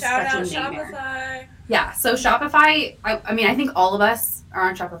 and that was such a nightmare. Shopify. Yeah, so Shopify, I think all of us are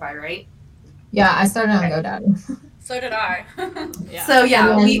on Shopify, right? Yeah, I started on GoDaddy. So did I. Yeah. So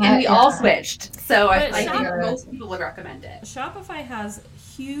yeah, we all switched. So I think most people would recommend it. Shopify has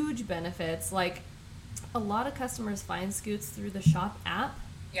huge benefits. Like, a lot of customers find Scoots through the Shop app.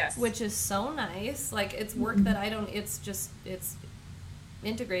 Yes. Which is so nice. Like, it's work that it's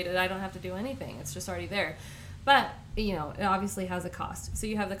integrated. I don't have to do anything. It's just already there. But, it obviously has a cost. So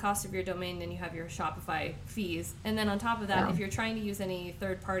you have the cost of your domain, then you have your Shopify fees. And then on top of that, if you're trying to use any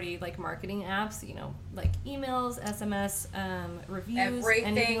third-party, like, marketing apps, like emails, SMS, reviews,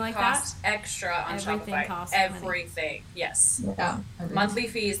 anything like that. Everything costs extra on Shopify. Costs everything. Money. Yes. Yeah. Monthly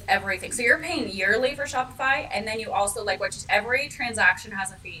fees, everything. So you're paying yearly for Shopify, and then you also, every transaction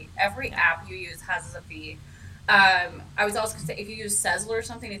has a fee. Every app you use has a fee. I was also going to say, if you use Sezzle or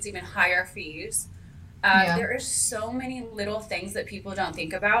something, it's even higher fees. There are so many little things that people don't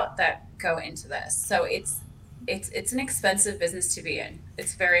think about that go into this. So it's an expensive business to be in.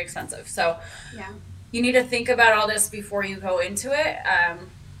 It's very expensive. So you need to think about all this before you go into it,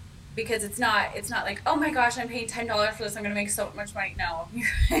 because it's not like, oh my gosh, I'm paying $10 for this, I'm going to make so much money. No,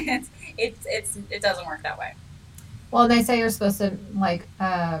 it doesn't work that way. Well, they say you're supposed to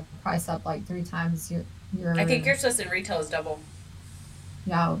price up like 3 times your. I think you're supposed to retail is double.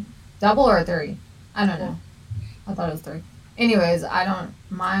 Yeah, double or 3. I don't know. I thought it was 3. Anyways,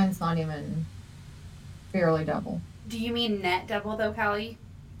 mine's not even barely double. Do you mean net double though, Callie?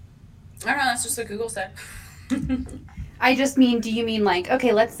 I don't know, that's just what Google said. I just mean, do you mean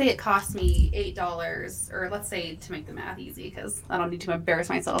okay, let's say it cost me $8, or let's say, to make the math easy, because I don't need to embarrass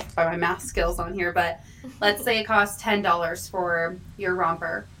myself by my math skills on here, but let's say it costs $10 for your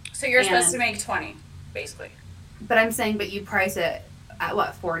romper. So you're supposed to make 20, basically. But I'm saying, but you price it at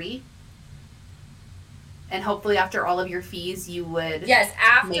what, 40? And hopefully after all of your fees, you would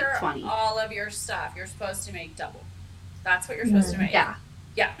after make 20. All of your stuff, you're supposed to make double. That's what you're supposed to make. Yeah.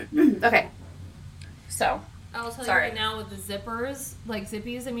 Okay. So, I'll tell you right now, with the zippers, like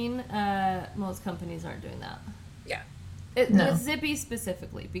Zippies, most companies aren't doing that. Yeah. With Zippy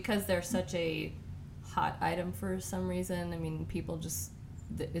specifically, because they're such a hot item for some reason. People just,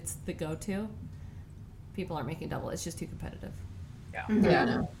 it's the go-to. People aren't making double. It's just too competitive. Yeah. Mm-hmm. Yeah, I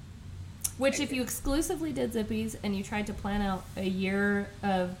know. Which, if you exclusively did Zippies and you tried to plan out a year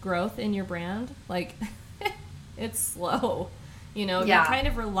of growth in your brand, it's slow. You know, Yeah. you kind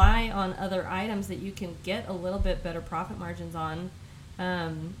of rely on other items that you can get a little bit better profit margins on,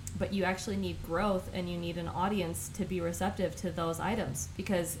 but you actually need growth and you need an audience to be receptive to those items.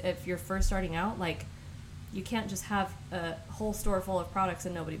 Because if you're first starting out, like, you can't just have a whole store full of products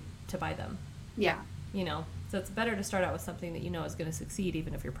and nobody to buy them. Yeah. You know, so it's better to start out with something that you know is going to succeed,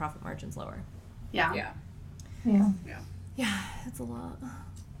 even if your profit margin's lower. Yeah. Yeah. Yeah. Yeah, it's a lot.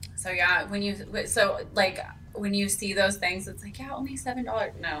 So yeah, when you see those things, it's like, yeah, only $7.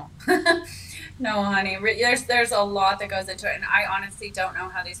 No, no, honey. There's a lot that goes into it, and I honestly don't know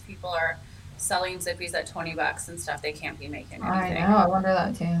how these people are selling zippies at $20 and stuff. They can't be making anything. I know. I wonder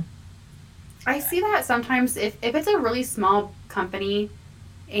that too. I see that sometimes if it's a really small company,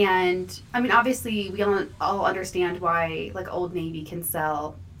 and I mean, obviously we all understand why like Old Navy can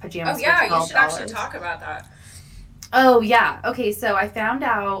sell pajamas. Oh yeah, for $12. you should actually talk about that. Oh yeah. Okay, so I found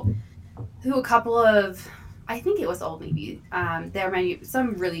out who a couple of, I think it was Old Navy,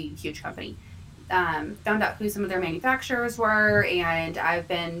 some really huge company. Found out who some of their manufacturers were, and I've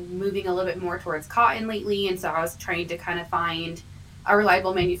been moving a little bit more towards cotton lately, and so I was trying to kind of find a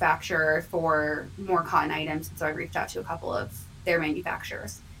reliable manufacturer for more cotton items, and so I reached out to a couple of their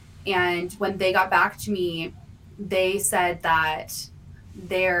manufacturers. And when they got back to me, they said that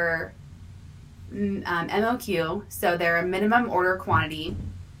their MOQ, so their minimum order quantity,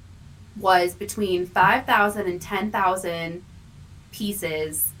 was between 5,000 and 10,000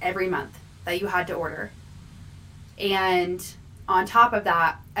 pieces every month that you had to order. And on top of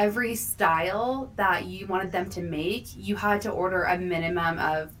that, every style that you wanted them to make, you had to order a minimum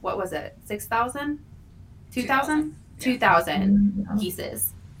of, what was it, 6,000? 2,000? 2,000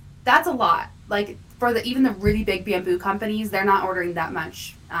 pieces. That's a lot. Like, for even the really big bamboo companies, they're not ordering that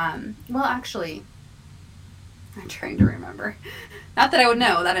much. Well, actually, I'm trying to remember. Not that I would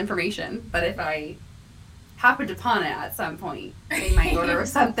know that information, but if I happened upon it at some point, they might order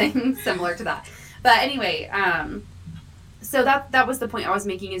something similar to that. But anyway, so that was the point I was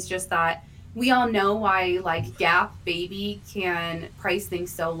making, is just that we all know why like Gap Baby can price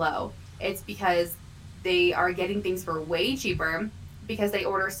things so low. It's because they are getting things for way cheaper because they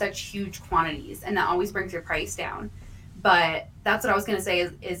order such huge quantities, and that always brings your price down. But that's what I was going to say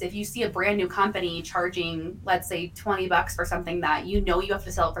is if you see a brand new company charging, let's say $20 for something that you know you have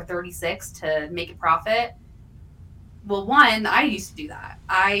to sell it for 36 to make a profit. Well, one, I used to do that.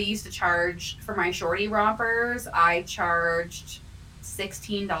 I used to charge for my shorty rompers. I charged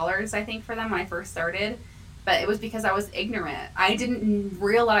 $16, I think, for them when I first started. But it was because I was ignorant. I didn't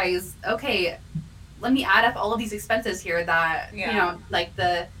realize, okay, let me add up all of these expenses here that, you know, like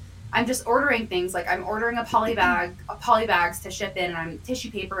I'm just ordering things. Like I'm ordering a poly bags to ship in, and I'm tissue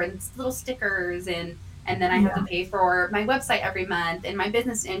paper and little stickers, and then I have to pay for my website every month and my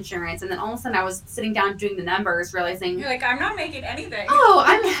business insurance. And then all of a sudden I was sitting down doing the numbers, realizing, you're like, I'm not making anything. Oh,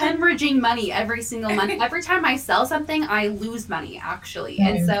 I'm hemorrhaging money every single month. Every time I sell something, I lose money, actually.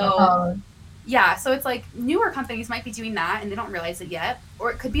 And so, yeah, so it's like newer companies might be doing that and they don't realize it yet. Or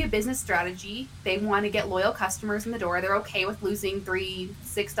it could be a business strategy. They want to get loyal customers in the door. They're okay with losing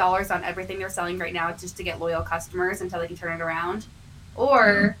 $3-6 on everything they're selling right now just to get loyal customers until they can turn it around.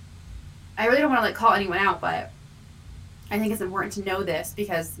 Or I really don't want to like call anyone out, but I think it's important to know this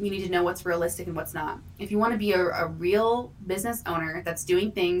because you need to know what's realistic and what's not. If you want to be a real business owner that's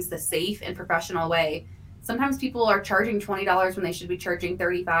doing things the safe and professional way, sometimes people are charging $20 when they should be charging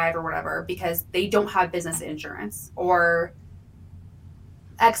 $35 or whatever because they don't have business insurance or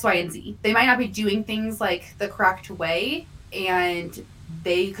X, Y, and Z. They might not be doing things like the correct way, and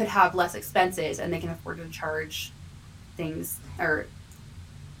they could have less expenses and they can afford to charge things or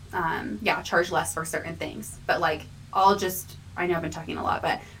charge less for certain things. But like, I know I've been talking a lot,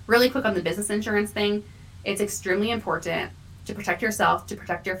 but really quick on the business insurance thing, it's extremely important to protect yourself, to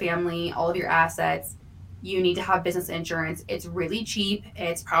protect your family, all of your assets. You need to have business insurance. It's really cheap.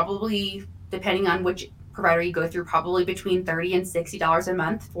 It's probably, depending on which provider you go through, probably between $30 and $60 a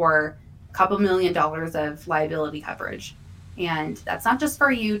month for a couple $1 million of liability coverage. And that's not just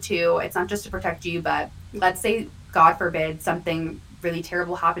for you too. It's not just to protect you, but let's say, God forbid, something really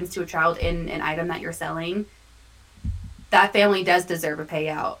terrible happens to a child in an item that you're selling. That family does deserve a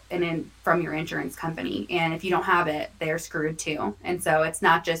payout from your insurance company. And if you don't have it, they're screwed too. And so it's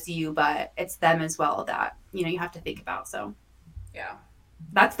not just you, but it's them as well that, you have to think about. So yeah,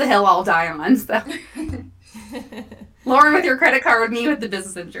 that's the hill I'll die on. So Lauren with your credit card, me with the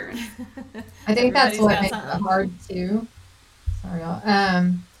business insurance. I think that's what makes it hard too. Sorry, y'all.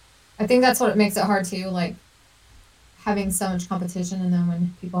 I think that's what makes it hard too, like having so much competition, and then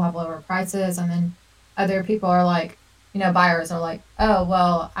when people have lower prices and then other people are like buyers are like, oh,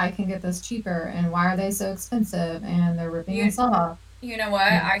 well, I can get this cheaper, and why are they so expensive? And they're ripping us off. You know what?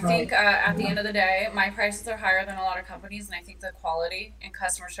 And I it's like, think at the end of the day, my prices are higher than a lot of companies, and I think the quality and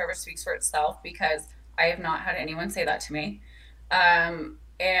customer service speaks for itself because I have not had anyone say that to me.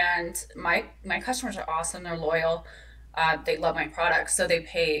 And my customers are awesome. They're loyal. They love my products, so they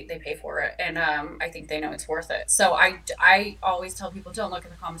pay for it, and I think they know it's worth it. So I always tell people, don't look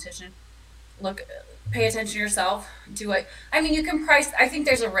at the competition. Look, pay attention to yourself. Do it. I mean, you can price. I think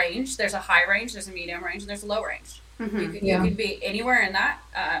there's a range. There's a high range. There's a medium range, and there's a low range. You could be anywhere in that.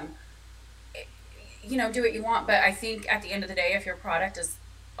 Do what you want. But I think at the end of the day, if your product is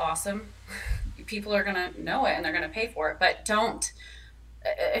awesome, people are gonna know it and they're gonna pay for it. But don't.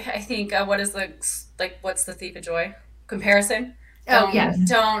 I think what's the thief of joy? Comparison. Oh, yes.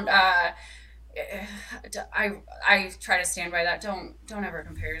 Don't. I try to stand by that. Don't ever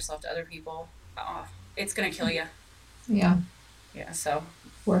compare yourself to other people. It's gonna kill you. Yeah, Yeah. So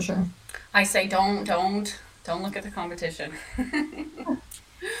for sure. I say don't look at the competition.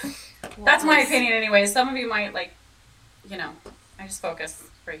 That's my opinion anyway. Some of you might I just focus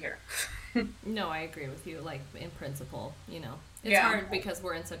right here. No, I agree with you, like in principle, It's hard because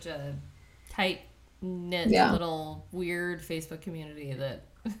we're in such a tight knit little weird Facebook community that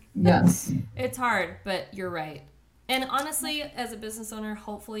Yes. it's hard, but you're right. And honestly, as a business owner,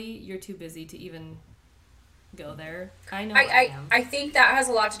 hopefully you're too busy to even go there. I know I am. I think that has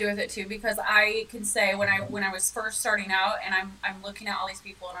a lot to do with it too, because I can say when I was first starting out and I'm looking at all these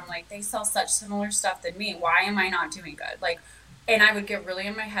people and I'm like, they sell such similar stuff than me. Why am I not doing good? And I would get really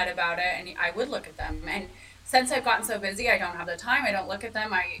in my head about it, and I would look at them. And since I've gotten so busy, I don't have the time. I don't look at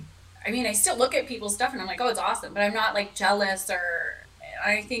them. I mean, I still look at people's stuff and I'm like, oh, it's awesome, but I'm not jealous or.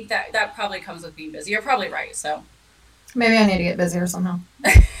 I think that probably comes with being busy. You're probably right. So maybe I need to get busier somehow.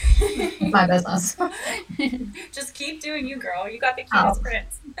 My business. Just keep doing you, girl. You got the cutest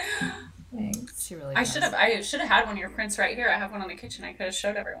prints. Thanks. She really. I should have had one of your prints right here. I have one on the kitchen. I could have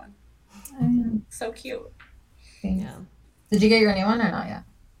showed everyone. So cute. Thanks. Yeah. Did you get your new one or not yet?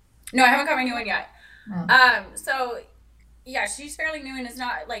 No, I haven't got my new one yet. Oh. So yeah, she's fairly new and is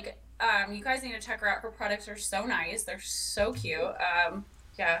not you guys need to check her out. Her products are so nice. They're so cute.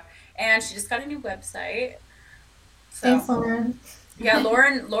 Yeah. And she just got a new website. So, thanks, Lauren. Yeah,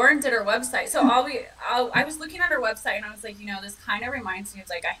 Lauren did her website. So I was looking at her website and I was like, this kind of reminds me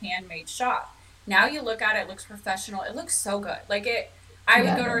of a handmade shop. Now you look at it, it looks professional. It looks so good. I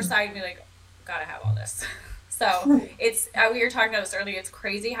would go to her site and be like, gotta have all this. So it's, we were talking about this earlier. It's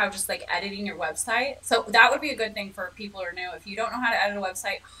crazy how just editing your website. So that would be a good thing for people who are new. If you don't know how to edit a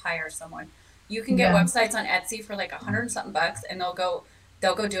website, hire someone. You can get websites on Etsy for $100 and something bucks, and they'll go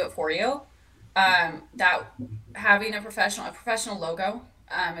do it for you. That having a professional logo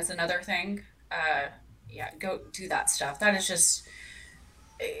is another thing. Go do that stuff. That is just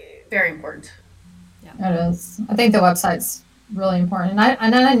very important. Yeah, it is. I think the website's really important,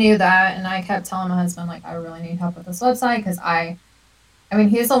 and then I knew that, and I kept telling my husband I really need help with this website because I mean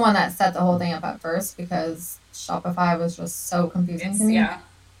he's the one that set the whole thing up at first because Shopify was just so confusing to me. Yeah.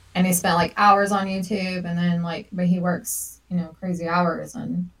 And he spent hours on YouTube, and then but he works crazy hours,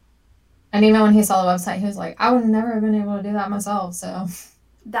 and even when he saw the website he was like, I would never have been able to do that myself. So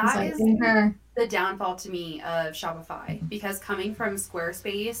that is the downfall to me of Shopify, because coming from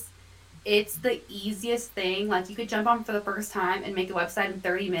Squarespace, it's the easiest thing. You could jump on for the first time and make a website in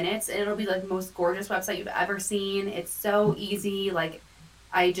 30 minutes and it'll be the most gorgeous website you've ever seen. It's so easy.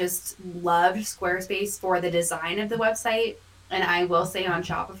 I just loved Squarespace for the design of the website. And I will say on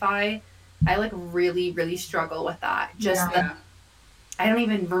Shopify, I really, really struggle with that. I don't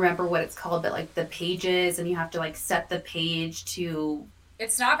even remember what it's called, but the pages, and you have to set the page to.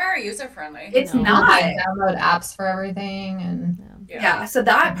 It's not very user friendly. It's not. Download apps for everything, and yeah. So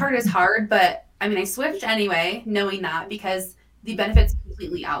that part is hard, but I mean, I switched anyway, knowing that because the benefits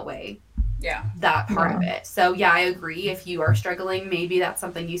completely outweigh that part of it. So yeah, I agree. If you are struggling, maybe that's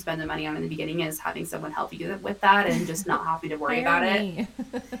something you spend the money on in the beginning, is having someone help you with that and just not having to worry about it.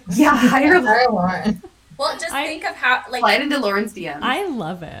 Yeah, hire Lauren. Well, just think of how slide into Lauren's DM. I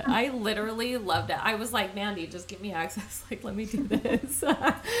love it. I literally loved it. I was like, Mandy, just give me access. Let me do this.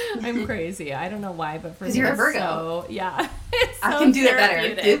 I'm crazy. I don't know why, but for me, you're a Virgo. So, yeah, I can do it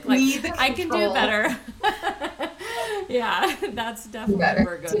better. Give me the control. I can do it better. Yeah, that's definitely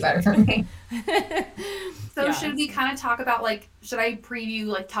Virgo. Do better for me. So should we kind of talk about should I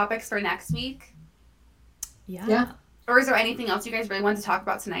preview topics for next week? Yeah. Or is there anything else you guys really want to talk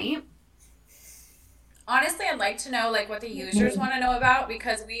about tonight? Honestly, I'd like to know what the users want to know about,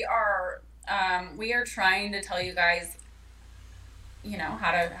 because we are trying to tell you guys,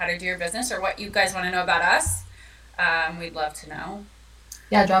 how to do your business, or what you guys want to know about us. We'd love to know.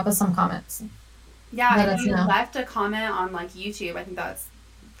 Yeah, drop us some comments. Yeah, Let if us you know. left a comment on like YouTube, I think that's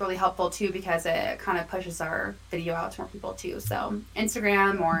really helpful too because it kind of pushes our video out to more people too. So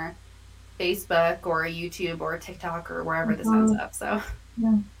Instagram or Facebook or YouTube or TikTok or wherever this ends up. So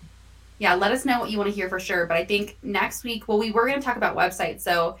yeah, let us know what you want to hear for sure. But I think next week, well, we were going to talk about websites.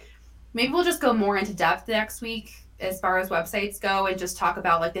 So maybe we'll just go more into depth next week as far as websites go and just talk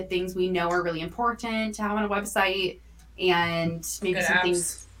about like the things we know are really important to have on a website and maybe Good some apps.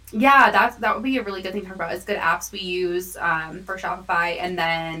 things. Yeah, that would be a really good thing to talk about. It's good apps we use for Shopify. And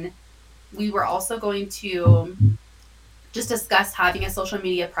then we were also going to just discuss having a social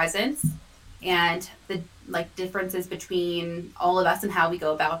media presence and the like differences between all of us and how we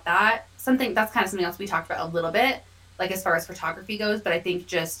go about that. That's kind of something else we talked about a little bit, like as far as photography goes. But I think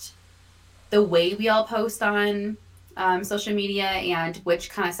just the way we all post on social media and which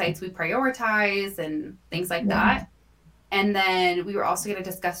kind of sites we prioritize and things like that. And then we were also going to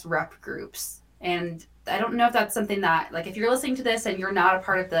discuss rep groups. And I don't know if that's something that, like, if you're listening to this and you're not a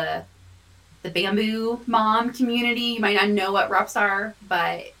part of the Bamboo Mom community, you might not know what reps are,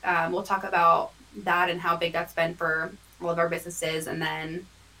 but we'll talk about that and how big that's been for all of our businesses. And then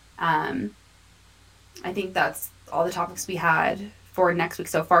I think that's all the topics we had for next week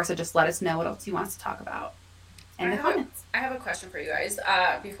so far. So just let us know what else you want us to talk about in the comments. I have a question for you guys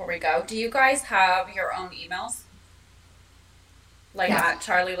before we go. Do you guys have your own emails? Like at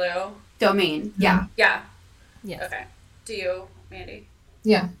Charlie Lou? Domain, yeah. Yeah. Yes. Okay. Do you, Mandy?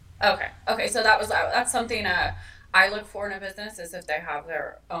 Yeah. Okay. So that's something I look for in a business is if they have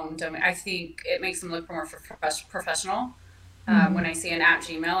their own domain. I think it makes them look more professional. When I see an at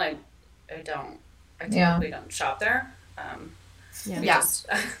Gmail, I typically don't shop there.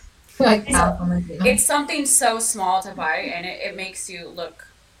 It's something so small to buy, and it makes you look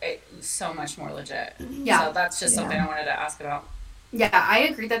so much more legit. Yeah. So that's just something I wanted to ask about. Yeah, I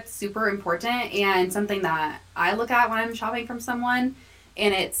agree. That's super important and something that I look at when I'm shopping from someone,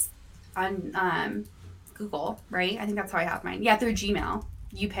 and it's on Google, right? I think that's how I have mine. Yeah, through Gmail.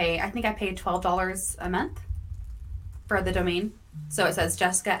 I think I paid $12 a month for the domain. So it says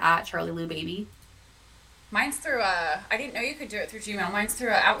Jessica at Charlie Lou Baby. Mine's through I didn't know you could do it through Gmail. Mine's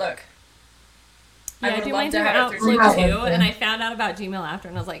through Outlook. Yeah, I do mine through Outlook too, and I found out about Gmail after,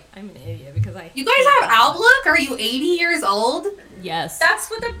 and I was like, I'm an idiot because You guys have Outlook? Are you 80 years old? Yes. That's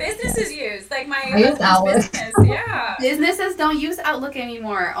what the businesses use. Like my husband's business. Yeah. Businesses don't use Outlook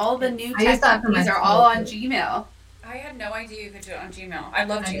anymore. All the new tech companies are all on Gmail. I had no idea you could do it on Gmail. I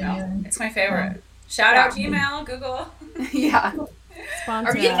love Gmail. It's my favorite. Shout out Gmail, Google. Yeah.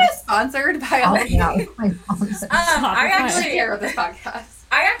 Sponsor. Are we getting sponsored by all these? I actually care of this podcast.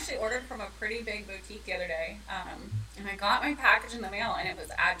 I actually ordered from a pretty big boutique the other day, and I got my package in the mail, and it was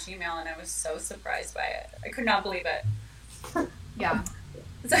at Gmail, and I was so surprised by it. I could not believe it. Yeah.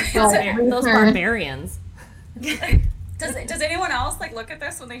 Those barbarians. Does anyone else like look at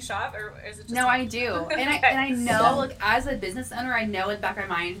this when they shop, or is it just No, I do, and I know, like as a business owner, I know in the back of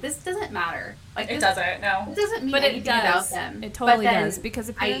my mind this doesn't matter. Like it doesn't. No, it doesn't mean but anything it does. about them. It totally does because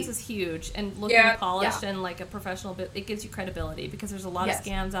appearance is huge, and looking polished and like a professional. It gives you credibility because there's a lot of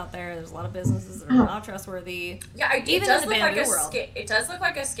scams out there. There's a lot of businesses that are not trustworthy. Yeah, even in the bamboo world. It does look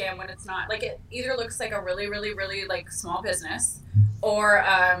like a scam when it's not. Like it either looks like a really, really, really like small business, or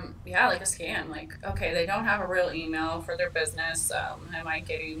like a scam. Like okay, they don't have a real email for their business. Am I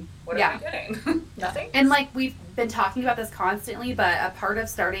getting? What am I getting? Nothing. And like we've been talking about this constantly, but a part of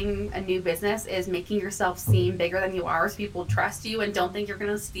starting a new business is making yourself seem bigger than you are, so people trust you and don't think you're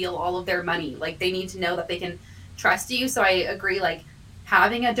going to steal all of their money. Like they need to know that they can trust you. So I agree. Like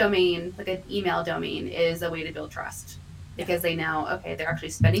having a domain, like an email domain, is a way to build trust because they know okay, they're actually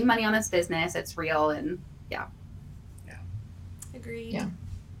spending money on this business. It's real, and Agreed. Yeah.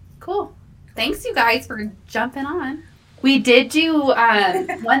 Cool. Thanks, you guys, for jumping on. We did do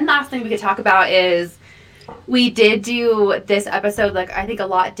one last thing we could talk about is we did do this episode, like I think a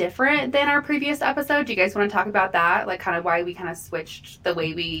lot different than our previous episode. Do you guys want to talk about that? Like kind of why we kind of switched the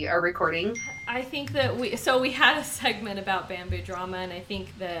way we are recording? I think that we had a segment about bamboo drama, and I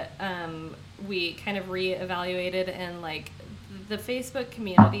think that we kind of reevaluated, and like the Facebook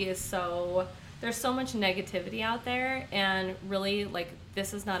community is there's so much negativity out there, and really like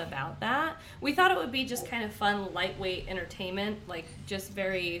this is not about that. We thought it would be just kind of fun, lightweight entertainment, like just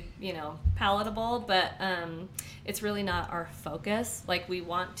very, palatable, but it's really not our focus. Like we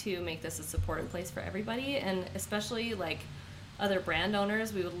want to make this a supportive place for everybody, and especially like other brand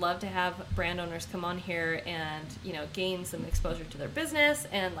owners. We would love to have brand owners come on here and, gain some exposure to their business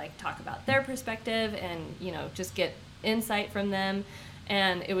and like talk about their perspective and, just get insight from them.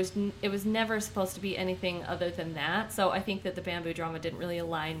 and it was never supposed to be anything other than that. So I think that the bamboo drama didn't really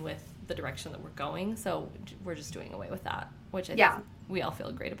align with the direction that we're going. So we're just doing away with that, which I think we all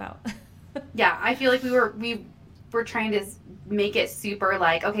feel great about. Yeah, I feel like we were trying to make it super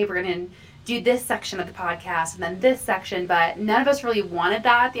like, okay, we're going to do this section of the podcast and then this section, but none of us really wanted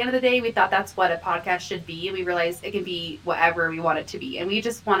that at the end of the day. We thought that's what a podcast should be, and we realized it can be whatever we want it to be. And we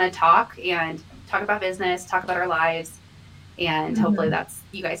just want to talk about business, talk about our lives, and hopefully that's,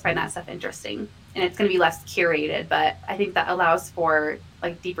 you guys find that stuff interesting. And it's going to be less curated, but I think that allows for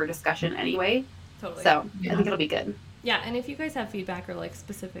like deeper discussion anyway. Totally. So I think it'll be good. Yeah, and if you guys have feedback or like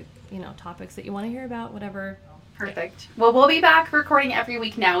specific, topics that you want to hear about, whatever. Perfect. Well, we'll be back recording every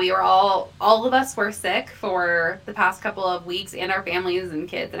week now. We were all of us were sick for the past couple of weeks, and our families and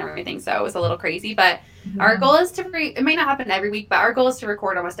kids and everything. So it was a little crazy, but our goal is it may not happen every week, but our goal is to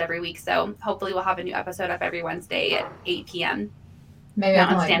record almost every week. So hopefully we'll have a new episode up every Wednesday at 8 p.m. Maybe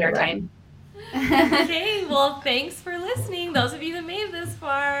Mountain Standard Time. Okay, well, thanks for listening. Those of you that made it this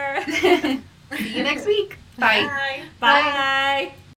far. See you next week. Bye. Bye. Bye.